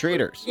trick or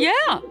treaters, Yeah.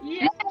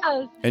 Yes.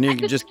 and you I can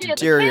could just scare the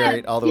deteriorate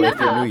kids. all the way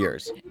through Yeah. New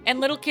Year's. And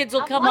little kids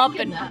will I'm come up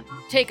liking and that.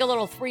 take a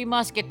little Three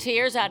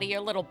Musketeers out of your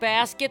little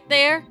basket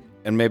there.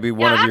 And maybe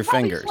one of I'd your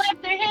probably fingers.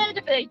 slap their hand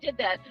if they did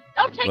that.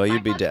 Don't take Well, my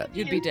you'd be money. dead.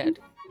 You'd be dead.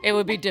 It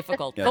would be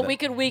difficult. Yeah, but that- we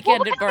could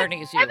weekend at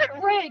Bernie's you. Have it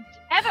rigged.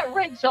 Have it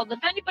rigged so that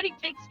if anybody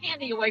takes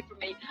candy away from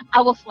me,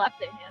 I will slap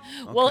their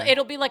hand. Well, Okay.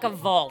 it'll be like a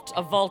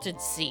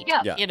vaulted seat. Yeah.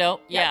 Yeah. You know?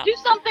 Yeah. Do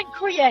something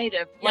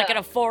creative. Like yeah.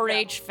 at a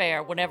 4-H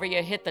fair, whenever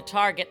you hit the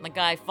target and the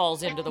guy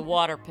falls into the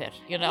water pit,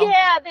 you know?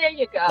 Yeah, there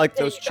you go. Like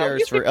there those you go. chairs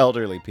You for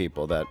elderly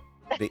people that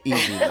the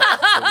easy one.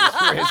 That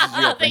just raises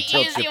you up They and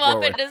tilts ease you you up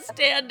forward. into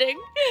standing.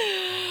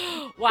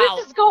 can- Wow.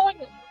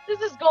 This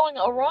is going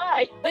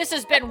awry. This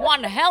has been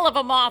one hell of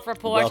a moth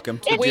report. Welcome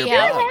to we Dear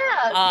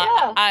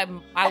have,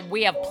 Brother.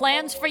 we have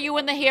plans for you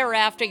in the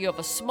hereafter. You have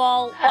a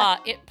small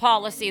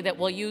policy that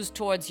we'll use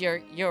towards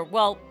your.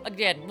 Well,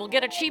 again, we'll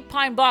get a cheap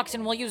pine box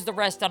and we'll use the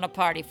rest on a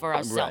party for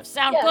ourselves. Right.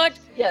 Sound Yes, good?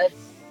 Yes.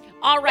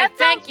 All right. That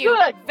Thank sounds you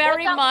good. That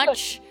very sounds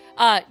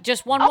much.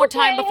 Just one more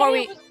time Okay, before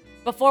it was-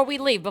 before we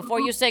leave, before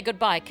you say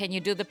goodbye. Can you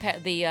do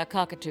the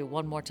cockatoo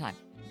one more time?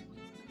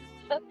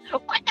 What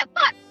the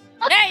fuck?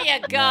 There you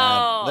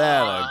go.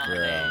 That a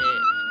girl.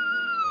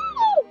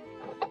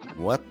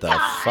 What the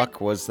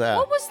fuck was that?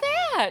 What was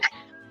that?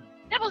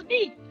 That was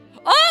me.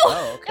 Oh.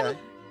 Oh, okay.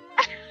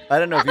 I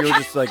don't know if you were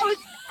just like I was-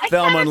 I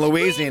Thelma and kinda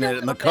Louising screamed it a in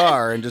the little bit.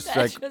 car and just That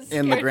like just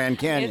in the scared- Grand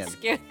Canyon. It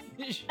scared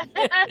the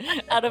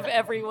shit out of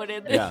everyone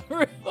in this Yeah.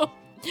 room.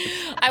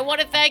 I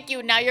want to thank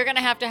you. Now you're going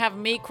to have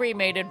me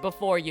cremated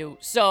before you.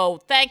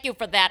 So thank you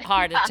for that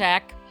heart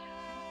attack.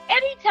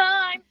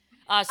 Anytime.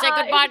 Say It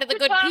goodbye was to the good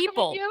good talking with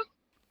people. you.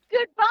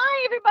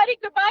 Goodbye, everybody.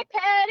 Goodbye,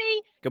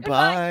 Patty.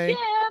 Goodbye.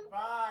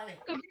 Jim.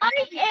 Goodbye,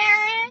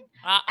 Aaron.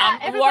 I'm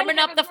everybody warming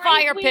have up a the great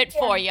fire pit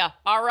for weekend. you.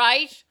 All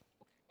right?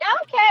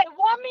 Okay,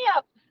 warm me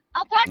up.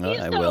 I'll talk to you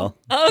I soon. will.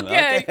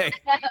 Okay.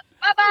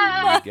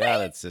 Bye-bye. You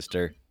got it,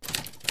 sister.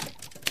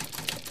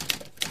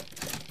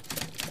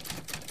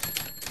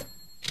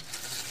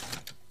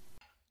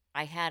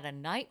 I had a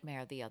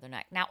nightmare the other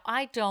night. Now,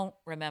 I don't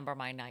remember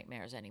my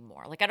nightmares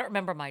anymore. Like, I don't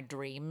remember my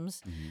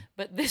dreams,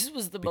 but this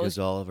was the Because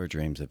most. all of our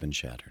dreams have been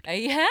shattered.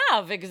 I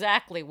have,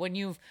 exactly. When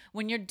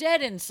you're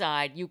dead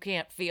inside, you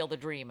can't feel the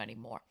dream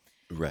anymore.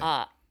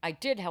 Right. I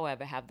did,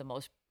 however, have the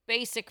most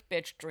basic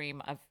bitch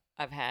dream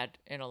I've had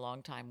in a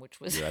long time,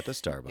 which was You're at the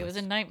Starbucks. it was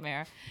a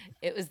nightmare.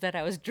 It was that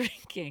I was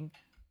drinking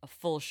a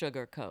full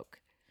sugar Coke.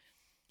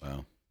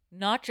 Wow.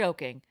 Not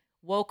joking.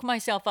 Woke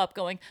myself up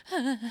going,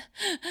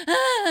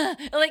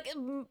 like,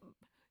 you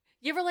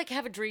ever like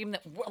have a dream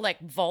that like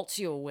vaults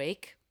you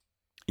awake?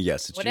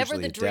 Yes, it's Whatever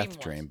usually a the dream death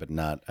was. dream, but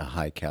not a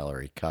high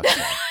calorie cocktail.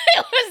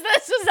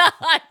 This was a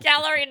high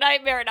calorie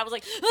nightmare, and I was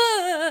like,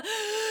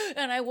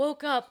 and I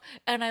woke up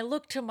and I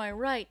looked to my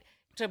right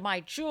to my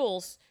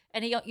Jules,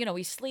 and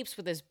he sleeps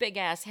with his big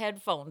ass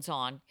headphones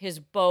on, his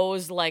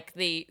Bose like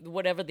the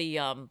whatever the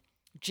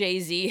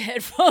Jay-Z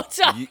headphones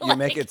are. You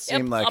make it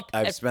seem like hip-hop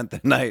I've spent the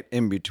night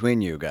in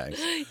between you guys.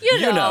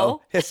 You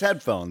know. his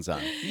headphones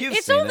on. You've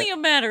It's seen only it. a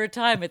matter of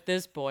time at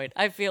this point.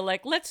 I feel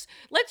like let's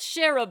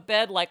share a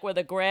bed like we're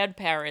the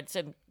grandparents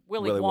and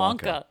Willy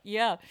Wonka.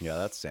 Yeah. Yeah,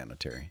 that's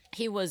sanitary.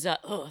 He was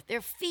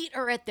their feet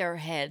are at their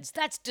heads.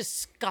 That's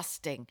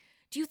disgusting.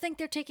 Do you think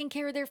they're taking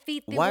care of their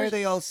feet? Why were- are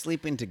they all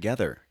sleeping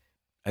together?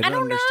 I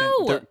don't understand.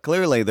 know.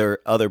 Clearly, there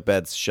are other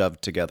beds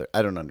shoved together.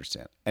 I don't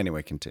understand.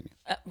 Anyway, continue.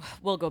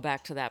 We'll go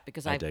back to that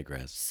because I I'm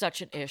digress.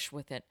 such an ish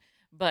with it.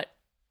 But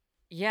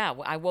yeah,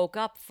 I woke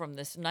up from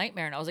this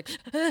nightmare and I was like,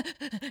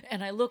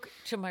 and I look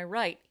to my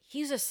right.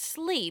 He's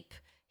asleep.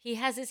 He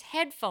has his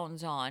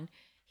headphones on.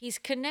 He's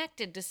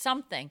connected to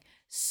something,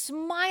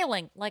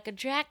 smiling like a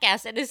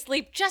jackass in his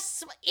sleep,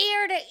 just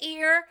ear to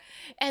ear.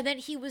 And then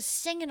he was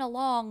singing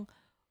along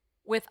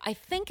with, I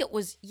think it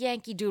was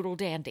Yankee Doodle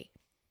Dandy.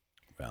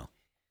 Well,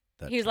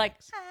 that He's like,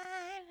 tracks.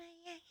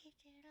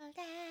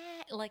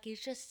 like he's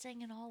just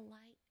singing all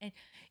light. And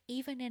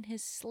even in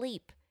his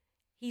sleep,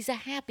 He's a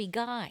happy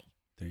guy.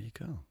 There you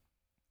go.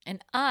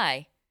 And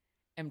I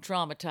am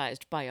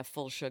traumatized by a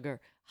full sugar,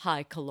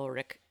 high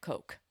caloric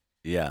Coke.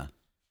 Yeah.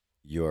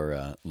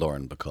 You're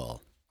Lauren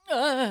Bacall.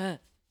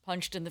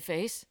 Punched in the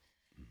face.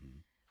 Mm-hmm.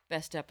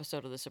 Best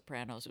episode of The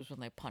Sopranos was when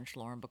they punched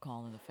Lauren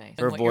Bacall in the face.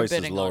 Her And what you're voice is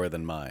bidding lower on.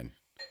 than mine.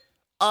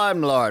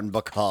 I'm Lauren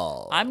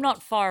Bacall. I'm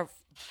not far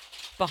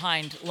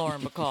behind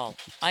Lauren Bacall.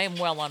 I am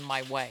well on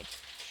my way.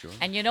 Sure.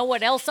 And you know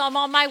what else I'm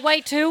on my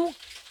way to?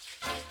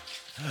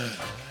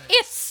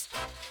 It's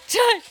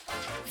time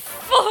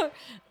for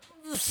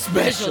the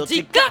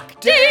specialty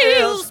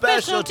cocktail,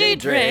 specialty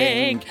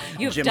drink.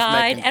 You've Jim's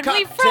died making and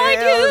we fried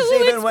cocktails you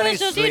even with when he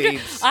specialty drink.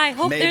 sleeps. I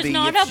hope there's Maybe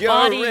not it's a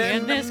body urine,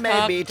 in this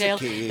maybe cocktail.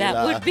 tequila,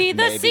 That would be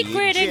the maybe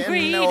secret gin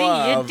ingredient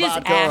or is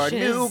vodka ashes. Or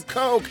new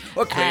Coke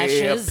or clear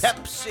Ashes.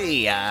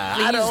 Pepsi.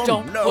 I Please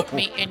don't know. put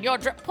me in your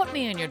drink. Put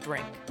me in your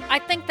drink. I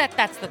think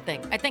that's the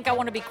thing. I think I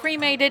want to be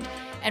cremated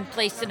and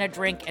placed in a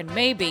drink, and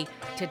maybe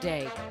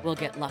today we'll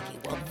get lucky.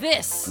 Well,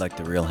 this Like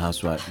the Real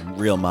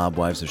Mob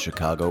Wives of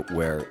Chicago,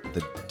 where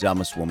the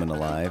dumbest woman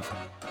alive,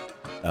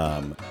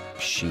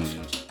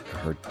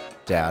 her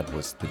dad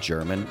was the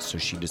German, so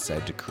she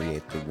decided to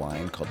create the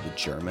wine called the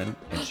German,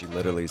 and she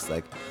literally is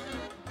like,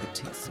 it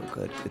tastes so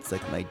good. It's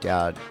like my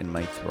dad in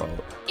my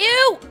throat.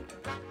 Ew!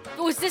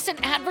 Was this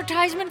an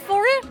advertisement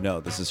for it? No,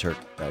 this is her,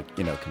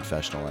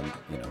 confessional, and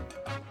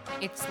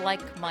It's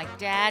like my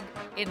dad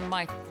in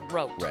my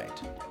throat. right.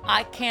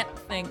 I can't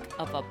think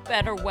of a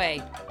better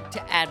way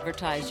to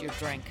advertise your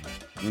drink.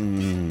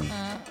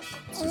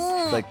 It's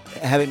just like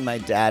having my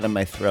dad in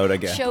my throat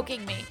again.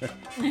 Choking me.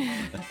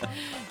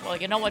 Well,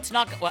 you know what's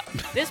not... Well,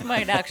 this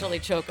might actually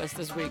choke us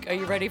this week. Are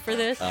you ready for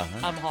this?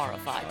 I'm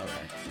horrified. All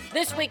right.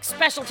 This week's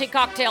specialty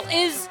cocktail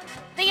is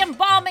the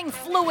embalming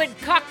fluid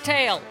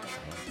cocktail.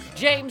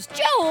 James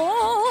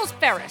Jules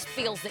Ferris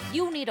feels that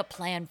you need a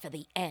plan for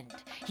the end.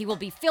 He will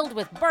be filled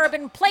with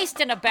bourbon, placed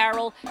in a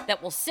barrel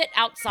that will sit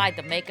outside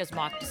the Maker's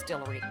Mark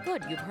distillery.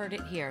 Good, you've heard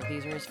it here.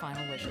 These are his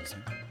final wishes.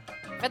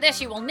 For this,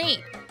 you will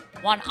need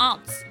 1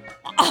 ounce.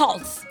 1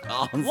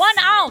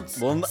 ounce.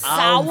 1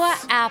 sour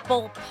ounce.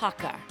 apple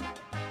pucker.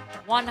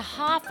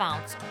 1/2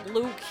 ounce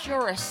blue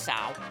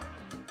curacao.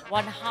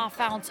 1/2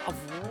 ounce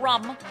of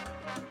rum.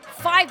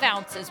 5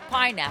 ounces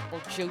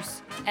pineapple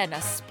juice, and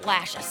a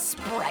splash of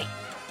Sprite.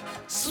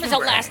 When was the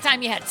last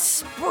time you had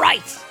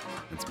Sprite?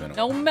 It's been a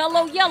No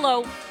mellow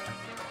yellow.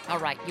 All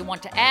right, you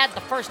want to add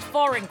the first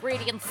 4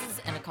 ingredients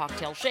in a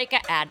cocktail shaker.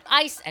 Add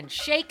ice and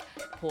shake.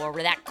 Pour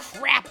that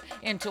crap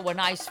into an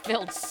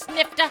ice-filled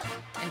snifter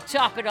and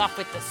top it off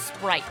with the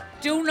Sprite.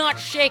 Do not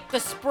shake the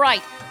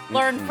Sprite.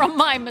 Learn from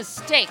my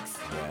mistakes.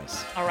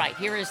 Yes. All right,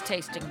 here is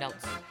tasting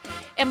notes.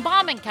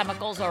 Embalming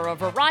chemicals are a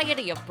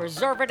variety of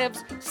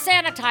preservatives,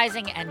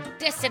 sanitizing, and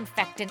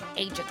disinfectant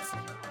agents,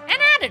 and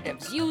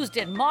additives used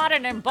in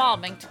modern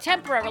embalming to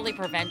temporarily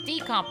prevent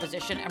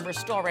decomposition and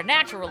restore a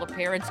natural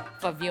appearance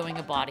for viewing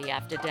a body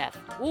after death.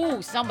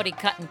 Ooh, somebody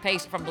cut and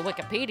paste from the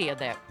Wikipedia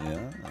there.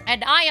 Yeah.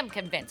 And I am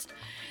convinced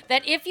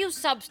that if you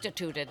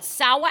substituted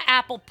sour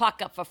apple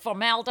pucker for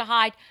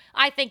formaldehyde,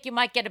 I think you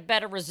might get a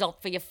better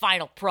result for your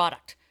final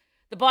product.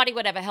 The body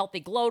would have a healthy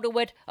glow to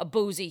it, a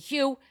boozy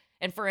hue,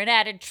 and for an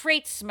added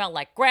treat, smell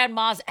like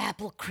Grandma's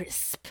apple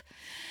crisp.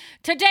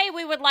 Today,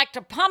 we would like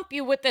to pump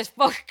you with this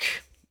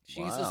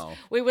Jesus. Wow.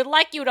 We would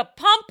like you to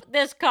pump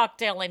this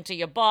cocktail into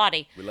your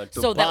body We like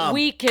to so that pump.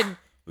 we can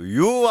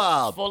You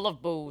are. full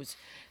of booze,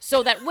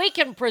 so that we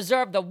can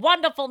preserve the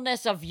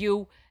wonderfulness of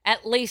you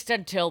at least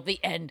until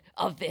the end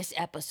of this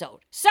episode.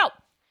 So,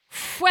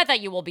 whether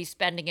you will be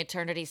spending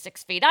eternity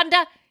 6 feet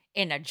under,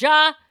 in a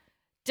jar,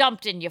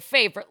 dumped in your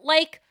favorite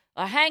lake,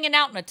 or hanging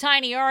out in a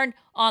tiny urn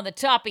on the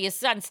top of your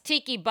son's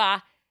tiki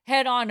bar,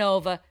 head on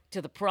over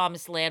to the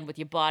promised land with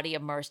your body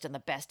immersed in the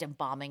best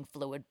embalming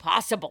fluid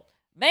possible.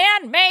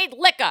 Man-made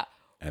liquor.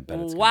 I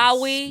bet it's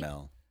Wowie,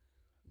 gonna smell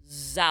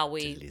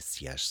zowie.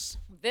 delicious.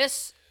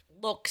 This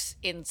looks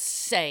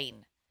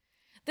insane.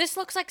 This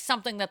looks like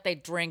something that they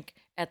drink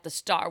at the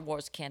Star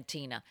Wars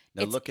cantina.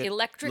 Now It's look at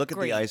electric look at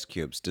green. the ice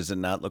cubes. Does it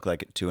not look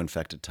like 2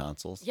 infected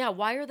tonsils? Yeah,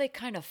 why are they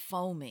kind of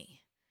foamy?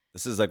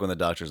 This is like when the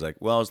doctor's like,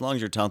 "Well, as long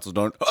as your tonsils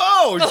don't."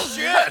 Oh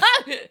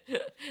shit!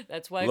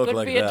 That's why I Look couldn't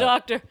like be a that.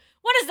 doctor.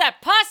 What is that,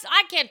 pus?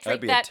 I can't treat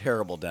That'd be that. a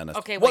terrible dentist.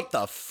 Okay, what wait.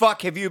 the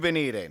fuck have you been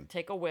eating?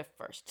 Take a whiff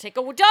first. Don't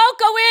go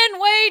in.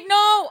 Wait,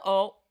 no.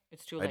 Oh,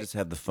 it's too I late. just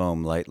had the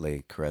foam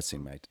lightly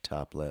caressing my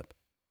top lip.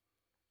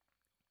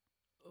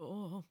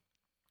 Oh.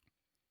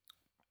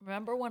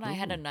 Remember when I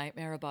had a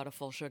nightmare about a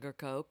full sugar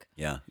Coke?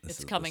 Yeah,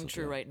 It's coming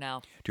true right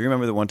now. Do you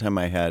remember the one time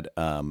I had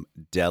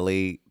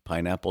deli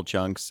pineapple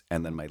chunks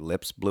and then my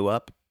lips blew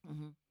up?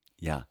 Mm-hmm.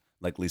 Yeah,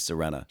 like Lisa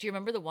Renna. Do you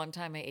remember the one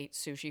time I ate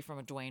sushi from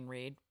a Dwayne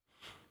Reed?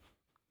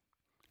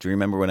 Do you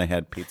remember when I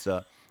had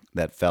pizza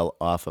that fell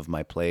off of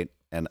my plate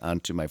and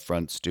onto my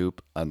front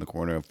stoop on the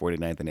corner of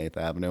 49th and 8th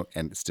Avenue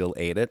and still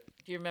ate it?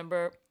 Do you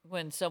remember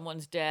when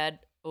someone's dad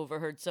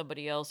overheard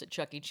somebody else at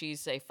Chuck E.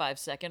 Cheese say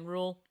 5-second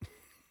rule?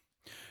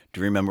 Do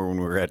you remember when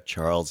we were at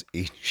Charles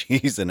E.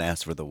 Cheese and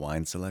asked for the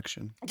wine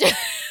selection?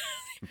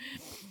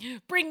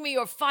 Bring me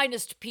your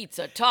finest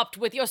pizza, topped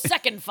with your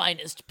second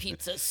finest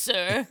pizza,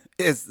 sir.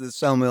 Is the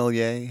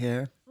sommelier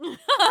here?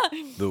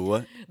 The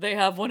what? They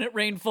have one at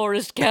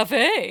Rainforest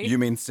Cafe. You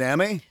mean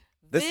Sammy?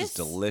 This is This-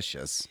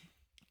 delicious.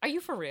 Are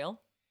you for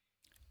real?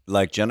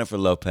 Like Jennifer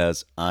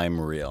Lopez, I'm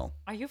real.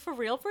 Are you for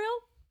real?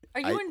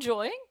 Are you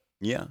enjoying?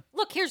 Yeah.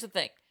 Look, here's the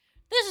thing.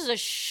 This is a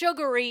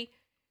sugary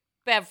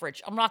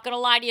beverage. I'm not going to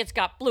lie to you. It's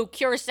got blue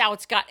curacao.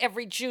 It's got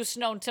every juice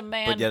known to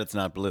man. But yet it's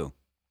not blue.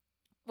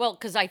 Well,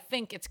 because I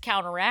think it's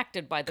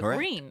counteracted by the Correct.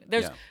 green.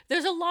 Yeah.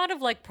 There's a lot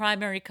of like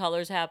primary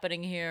colors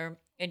happening here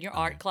in your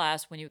art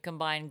class when you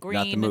combine green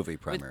Not the movie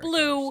primary with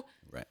blue. colors.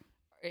 Right.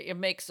 It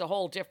makes a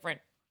whole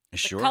different.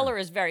 Sure. The color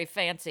is very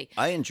fancy.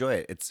 I enjoy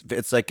it.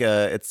 It's like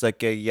a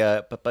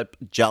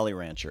but Jolly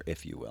Rancher,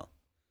 if you will.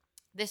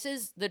 This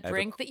is the I have a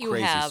drink that you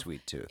crazy have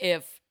sweet tooth.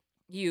 if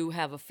you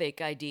have a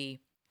fake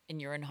ID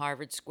and you're in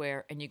Harvard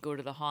Square and you go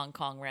to the Hong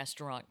Kong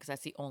restaurant because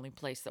that's the only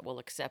place that will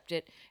accept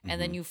it. And Mm-hmm.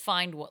 then you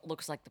find what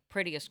looks like the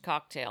prettiest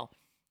cocktail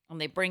and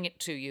they bring it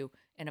to you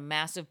in a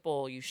massive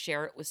bowl. You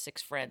share it with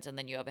 6 friends and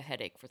then you have a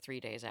headache for 3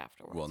 days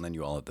afterwards. Well, and then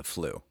you all have the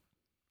flu.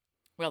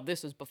 Well,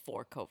 this is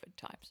before COVID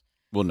times.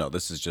 Well, no,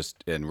 this is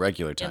just in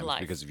regular times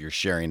life. because if you're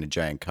sharing a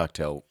giant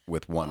cocktail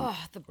with one Oh,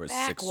 the or 6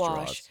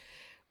 backwash. straws.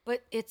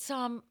 But it's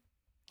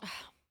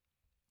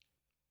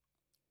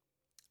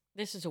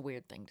this is a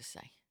weird thing to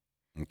say.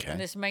 Okay. And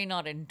this may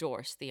not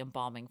endorse the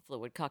embalming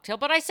fluid cocktail,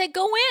 but I say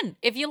go in.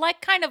 If you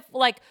like kind of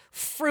like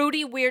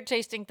fruity, weird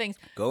tasting things.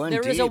 Go in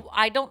There is deep.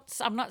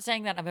 I'm not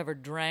saying that I've ever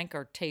drank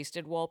or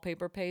tasted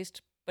wallpaper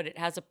paste, but it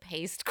has a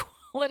paste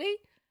quality.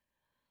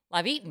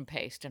 I've eaten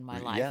paste in my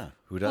life. Yeah,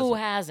 who doesn't? Who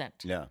hasn't?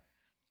 Yeah.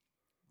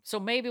 So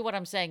maybe what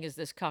I'm saying is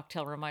this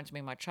cocktail reminds me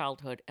of my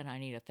childhood and I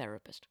need a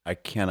therapist. I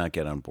cannot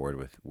get on board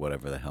with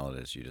whatever the hell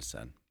it is you just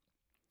said.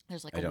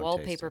 There's like I a don't taste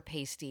wallpaper it.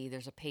 pasty.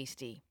 There's a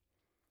pasty.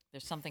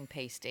 There's something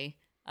pasty.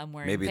 I'm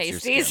wearing Maybe it's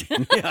your pasties.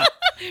 skin. Yeah.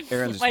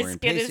 Aaron's My wearing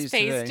skin is pasties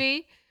today.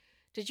 pasty.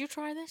 Did you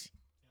try this?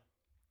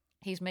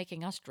 He's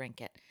making us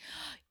drink it.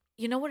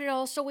 You know what it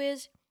also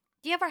is?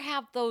 Do you ever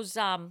have those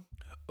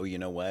Oh, you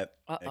know what?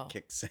 Uh-oh.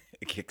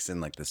 It kicks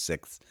in like the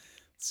 6th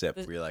sip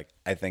where you're like,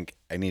 I think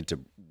I need to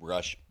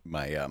brush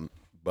my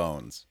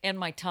bones. and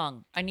my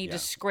tongue? I need Yeah. to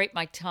scrape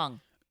my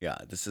tongue. Yeah,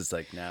 this is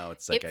like now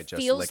it's like it I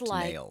just feels licked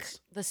like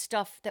nails. the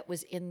stuff that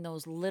was in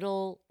those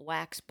little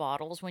wax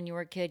bottles when you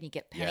were a kid. You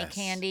get penny Yes.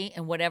 candy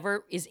and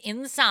whatever is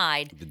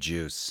inside. The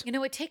juice. You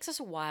know, it takes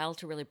us a while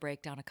to really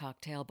break down a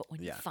cocktail, but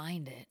when you Yeah.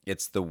 find it,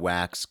 It's the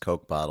wax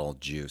Coke bottle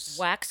juice.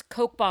 wax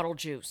Coke bottle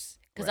juice,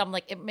 because Right. I'm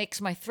like, it makes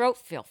my throat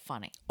feel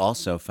funny.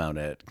 Also found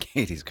at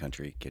Katie's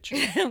Country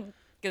Kitchen.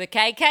 The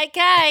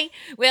KKK.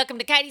 Welcome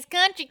to Katie's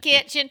Country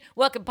Kitchen.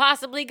 What could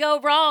possibly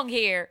go wrong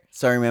here?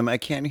 Sorry, ma'am, I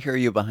can't hear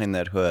you behind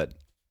that hood.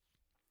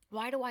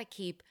 Why do I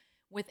keep,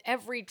 with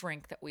every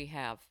drink that we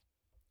have,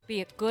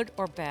 be it good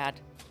or bad,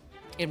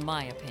 in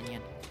my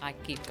opinion, I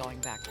keep going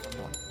back for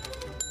more.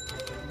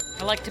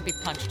 I like to be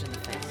punched in the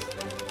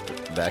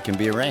face. That can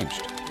be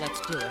arranged. Let's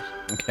do it.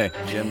 Okay,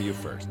 Jim, you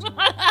first.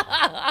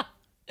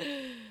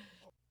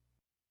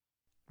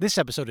 This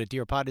episode of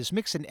Dear Pod is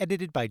mixed and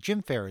edited by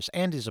Jim Ferris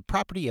and is a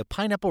property of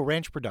Pineapple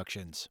Ranch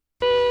Productions.